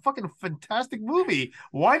 this is a fucking fantastic movie.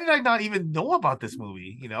 Why did I not even know about this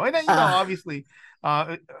movie? And then, obviously,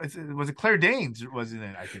 was it Claire Danes? Wasn't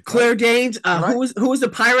it? I think Claire Danes, right? who was the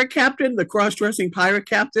pirate captain, the cross-dressing pirate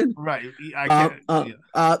captain? Right.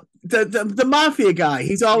 The mafia guy.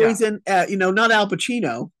 He's always in, not Al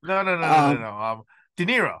Pacino. No. De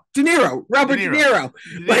Niro. Robert De Niro.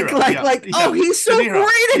 Oh, he's so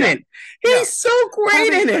great in it. He's so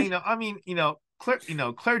great in it.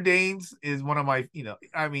 Claire Danes is one of my,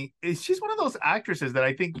 she's one of those actresses that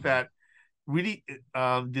I think that really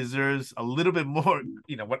deserves a little bit more,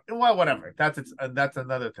 whatever. That's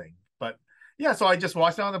another thing. But yeah, so I just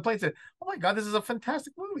watched it on the plane and said, oh my God, this is a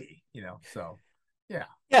fantastic movie, so yeah.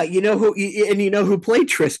 Yeah, who played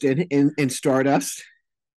Tristan in Stardust?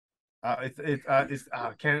 It's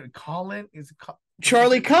Colin is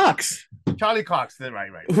Charlie Cox. Charlie Cox, right.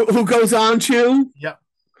 Who goes on to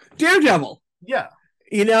Daredevil. Yeah.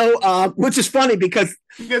 Which is funny because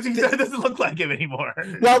he doesn't look like him anymore.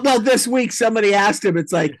 Well, this week somebody asked him,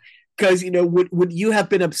 it's like, because would you have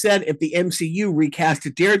been upset if the MCU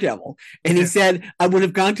recasted Daredevil? And he said, I would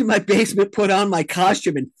have gone to my basement, put on my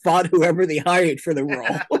costume, and fought whoever they hired for the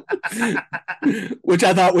role. Which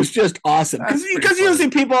I thought was just awesome. Because usually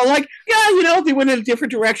people are like, if they went in a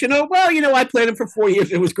different direction, I played him for 4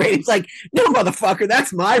 years. It was great. It's like, no, motherfucker,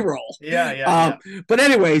 that's my role. Yeah. But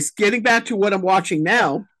anyways, getting back to what I'm watching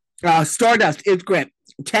now, Stardust is great.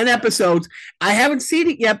 10 episodes. I haven't seen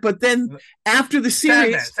it yet, but then after the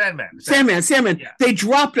series, Sandman. They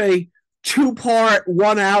dropped a 2-part,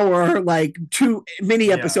 1 hour, like 2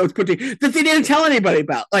 mini episodes put together that they didn't tell anybody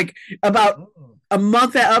about. Like about a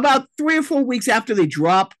month, about 3 or 4 weeks after they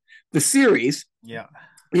drop the series. Yeah.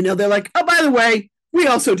 They're like, oh, by the way, we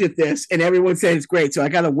also did this, and everyone said it's great. So I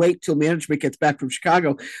got to wait till management gets back from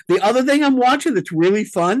Chicago. The other thing I'm watching that's really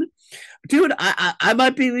fun, dude, I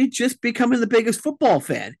might be just becoming the biggest football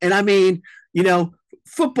fan. And I mean,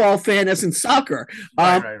 football fan as in soccer.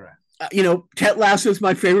 Right. Ted Lasso is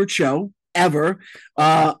my favorite show ever.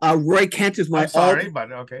 Roy Kent is my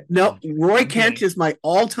but okay. No, Roy Kent is my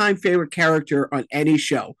all-time favorite character on any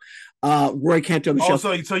show. Roy Kent on the show.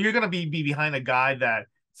 So you're gonna be behind a guy that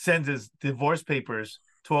sends his divorce papers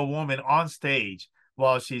to a woman on stage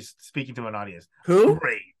while she's speaking to an audience. Who?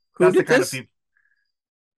 Great. That's the kind of people.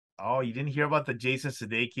 Oh, you didn't hear about the Jason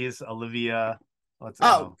Sudeikis, Olivia?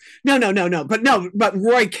 No. But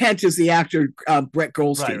Roy Kent is the actor, Brett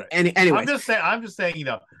Goldstein. Right. Anyway, I'm just saying,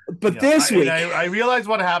 But this week, I realize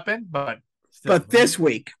what happened, but this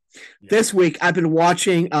week, I've been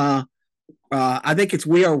watching. I think it's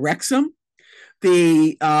We Are Wrexham,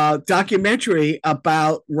 the documentary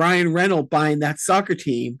about Ryan Reynolds buying that soccer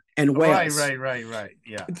team in Wales. Right.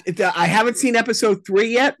 Yeah. I haven't seen episode 3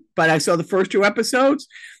 yet, but I saw the first 2 episodes.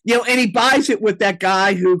 And he buys it with that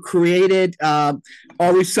guy who created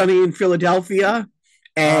Always Sunny in Philadelphia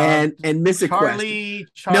and Mythic Quest.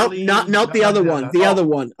 Charlie. Not the other one. The other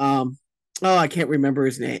one. I can't remember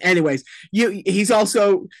his name. Anyways, he's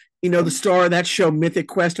also the star of that show Mythic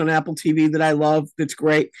Quest on Apple TV that I love. That's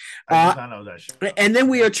great. I know that show. And then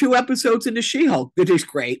we are 2 episodes into She-Hulk. That is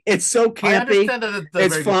great. It's so campy.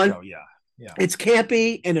 It's fun. Yeah. It's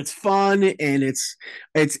campy and it's fun and it's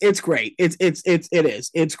great.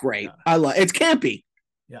 It's great. Yeah. I love it's campy.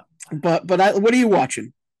 Yeah. But what are you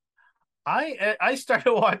watching? I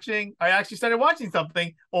actually started watching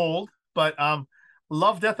something old, but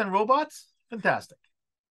Love, Death and Robots. Fantastic.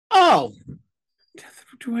 Oh,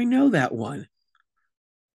 do I know that one?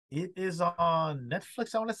 It is on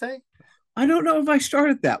Netflix, I want to say. I don't know if I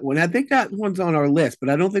started that one. I think that one's on our list, but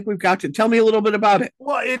I don't think we've got to. Tell me a little bit about it.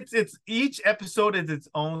 Well, it's each episode is its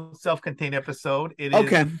own self-contained episode. It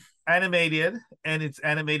is animated, and it's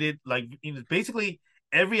animated like basically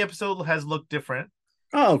every episode has looked different.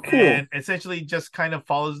 Oh, cool! And essentially just kind of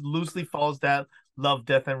loosely follows that Love,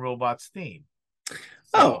 Death, and Robots theme.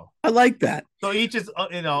 So, I like that. So each is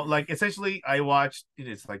like essentially I watched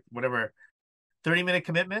it's like whatever 30-minute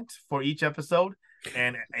commitment for each episode.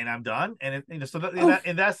 And I'm done, and in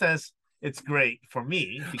that sense, it's great for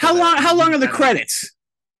me. How long are the credits?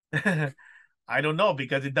 I don't know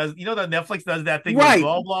because it does. That Netflix does that thing, right?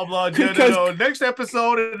 Blah blah blah. Next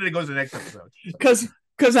episode, and then it goes to the next episode.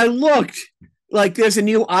 Because I looked like there's a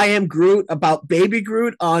new I Am Groot about Baby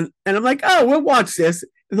Groot on, and I'm like, oh, we'll watch this.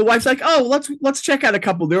 And the wife's like, oh, let's check out a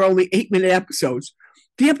couple. They're only 8-minute episodes.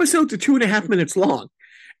 The episodes are 2.5 minutes long.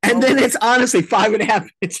 And then it's honestly 5.5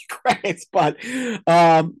 minutes credits, but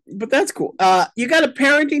that's cool. You got a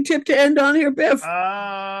parenting tip to end on here, Biff? No,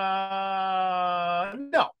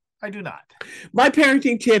 I do not. My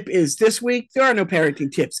parenting tip is this week. There are no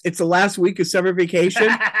parenting tips. It's the last week of summer vacation,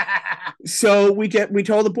 so we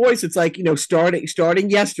told the boys it's like starting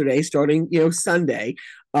yesterday, Sunday,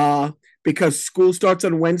 because school starts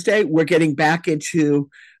on Wednesday. We're getting back into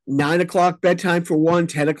 9 o'clock bedtime for one,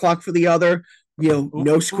 10 o'clock for the other.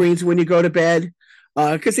 No screens when you go to bed,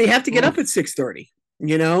 because they have to get up at 6:30.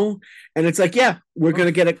 And it's like, we're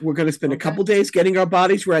gonna spend a couple days getting our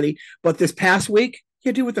bodies ready. But this past week,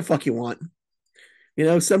 you do what the fuck you want.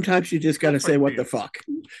 Sometimes you just gotta say what the fuck.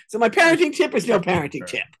 So my parenting tip is no parenting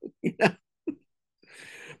tip.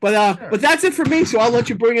 But that's it for me. So I'll let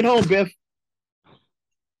you bring it home, Biff.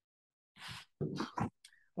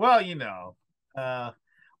 Well,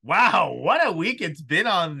 wow, what a week it's been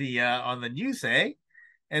on the news, eh?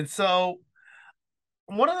 And so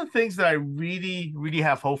one of the things that I really, really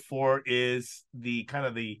have hope for is the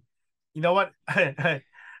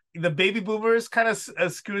the baby boomers kind of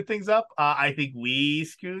screwed things up. I think we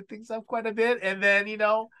screwed things up quite a bit. And then,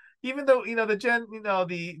 even though,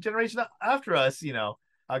 the generation after us, kind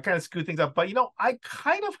of screwed things up. But, I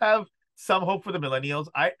kind of have some hope for the millennials.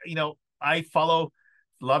 I follow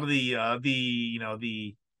a lot of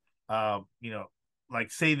like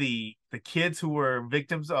say the kids who were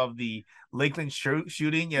victims of the Lakeland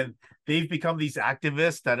shooting, and they've become these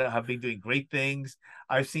activists that have been doing great things.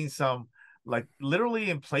 I've seen some like literally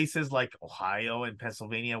in places like Ohio and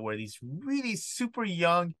Pennsylvania where these really super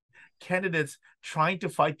young candidates trying to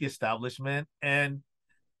fight the establishment, and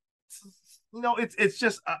it's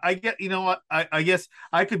just I get what I guess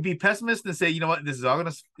I could be pessimist and say what this is all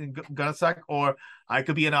gonna suck, or I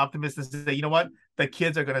could be an optimist and say what the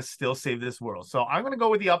kids are gonna still save this world. So I'm gonna go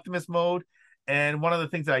with the optimist mode. And one of the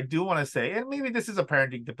things that I do want to say, and maybe this is a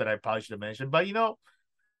parenting tip that I probably should have mentioned, but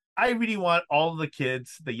I really want all of the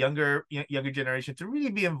kids, the younger generation, to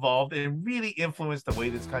really be involved and really influence the way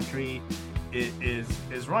this country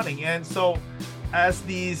is running. And so, as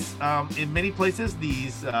these in many places,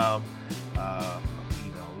 these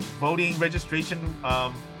voting registration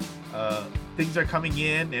things are coming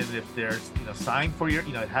in, and if there's signed for your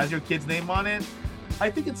it has your kid's name on it, I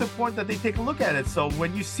think it's important that they take a look at it. So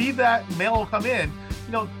when you see that mail come in,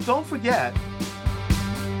 don't forget.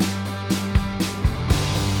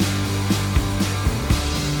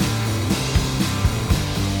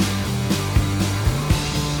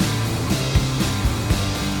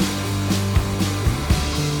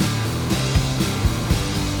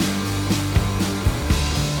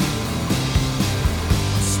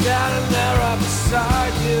 Standing there right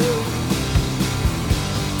beside you,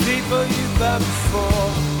 people you've met before.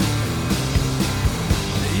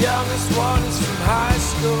 The youngest one is from high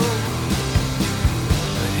school,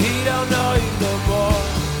 but he don't know you no more.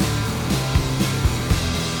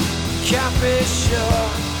 Can't be sure,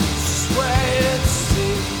 just wait and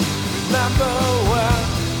see. Remember when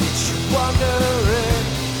you're wondering,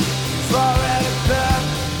 you've already been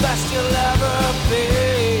the best you'll ever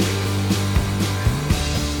be.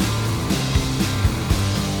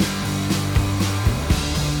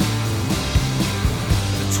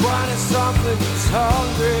 20-something who's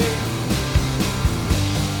hungry,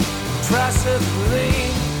 impressive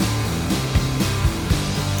lean.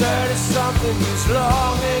 30-something who's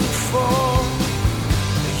longing for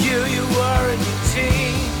you were in your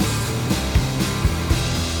teens.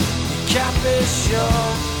 You can't be sure,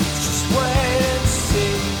 just wait and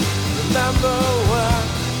see. Remember when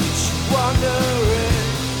you're wondering,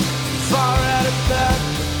 you've already been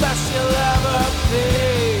the best you'll ever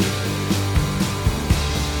be.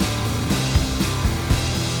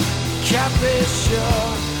 Can't be sure,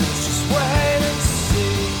 just wait and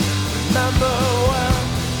see. Remember when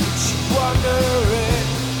you're wondering,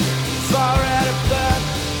 you've already been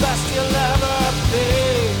the best you'll ever be.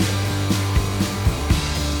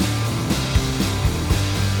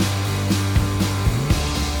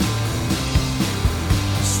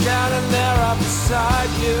 Standing there right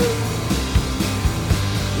beside you,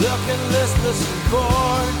 looking listless and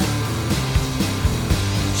bored,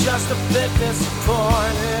 just a bit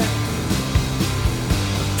disappointed.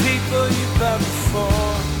 People you've met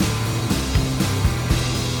before.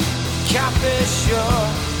 Can't be sure,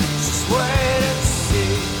 just wait and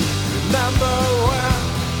see. Remember when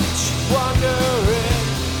you're wondering,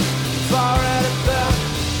 you've already been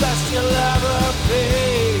the best you'll ever be.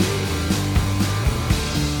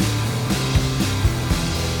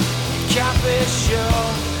 Can't be sure,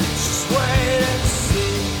 just wait and see.